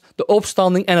bij ons. De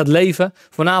opstanding en het leven.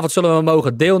 Vanavond zullen we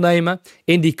mogen deelnemen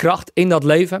in die kracht, in dat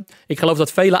leven. Ik geloof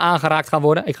dat velen aangeraakt gaan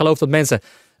worden. Ik geloof dat mensen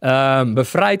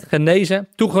bevrijd, genezen,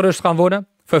 toegerust gaan worden.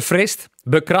 Verfrist,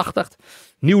 bekrachtigd.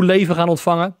 Nieuw leven gaan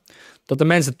ontvangen. Dat de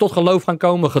mensen tot geloof gaan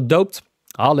komen, gedoopt.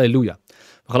 Halleluja.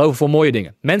 We geloven voor mooie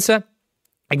dingen. Mensen,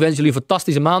 ik wens jullie een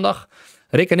fantastische maandag.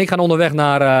 Rick en ik gaan onderweg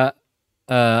naar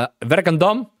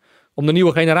Werkendam. Om de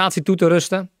nieuwe generatie toe te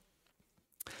rusten.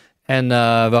 En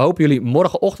we hopen jullie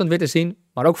morgenochtend weer te zien.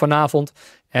 Maar ook vanavond.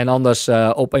 En anders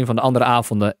op een van de andere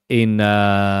avonden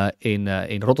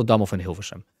in Rotterdam of in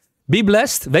Hilversum. Be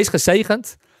blessed. Wees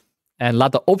gezegend. En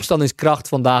laat de opstandingskracht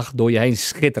vandaag door je heen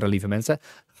schitteren, lieve mensen.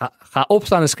 Ga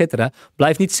opstaan en schitteren.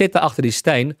 Blijf niet zitten achter die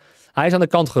steen. Hij is aan de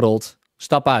kant gerold.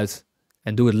 Stap uit.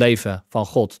 En doe het leven van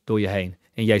God door je heen.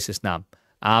 In Jezus' naam.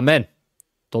 Amen.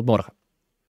 Tot morgen.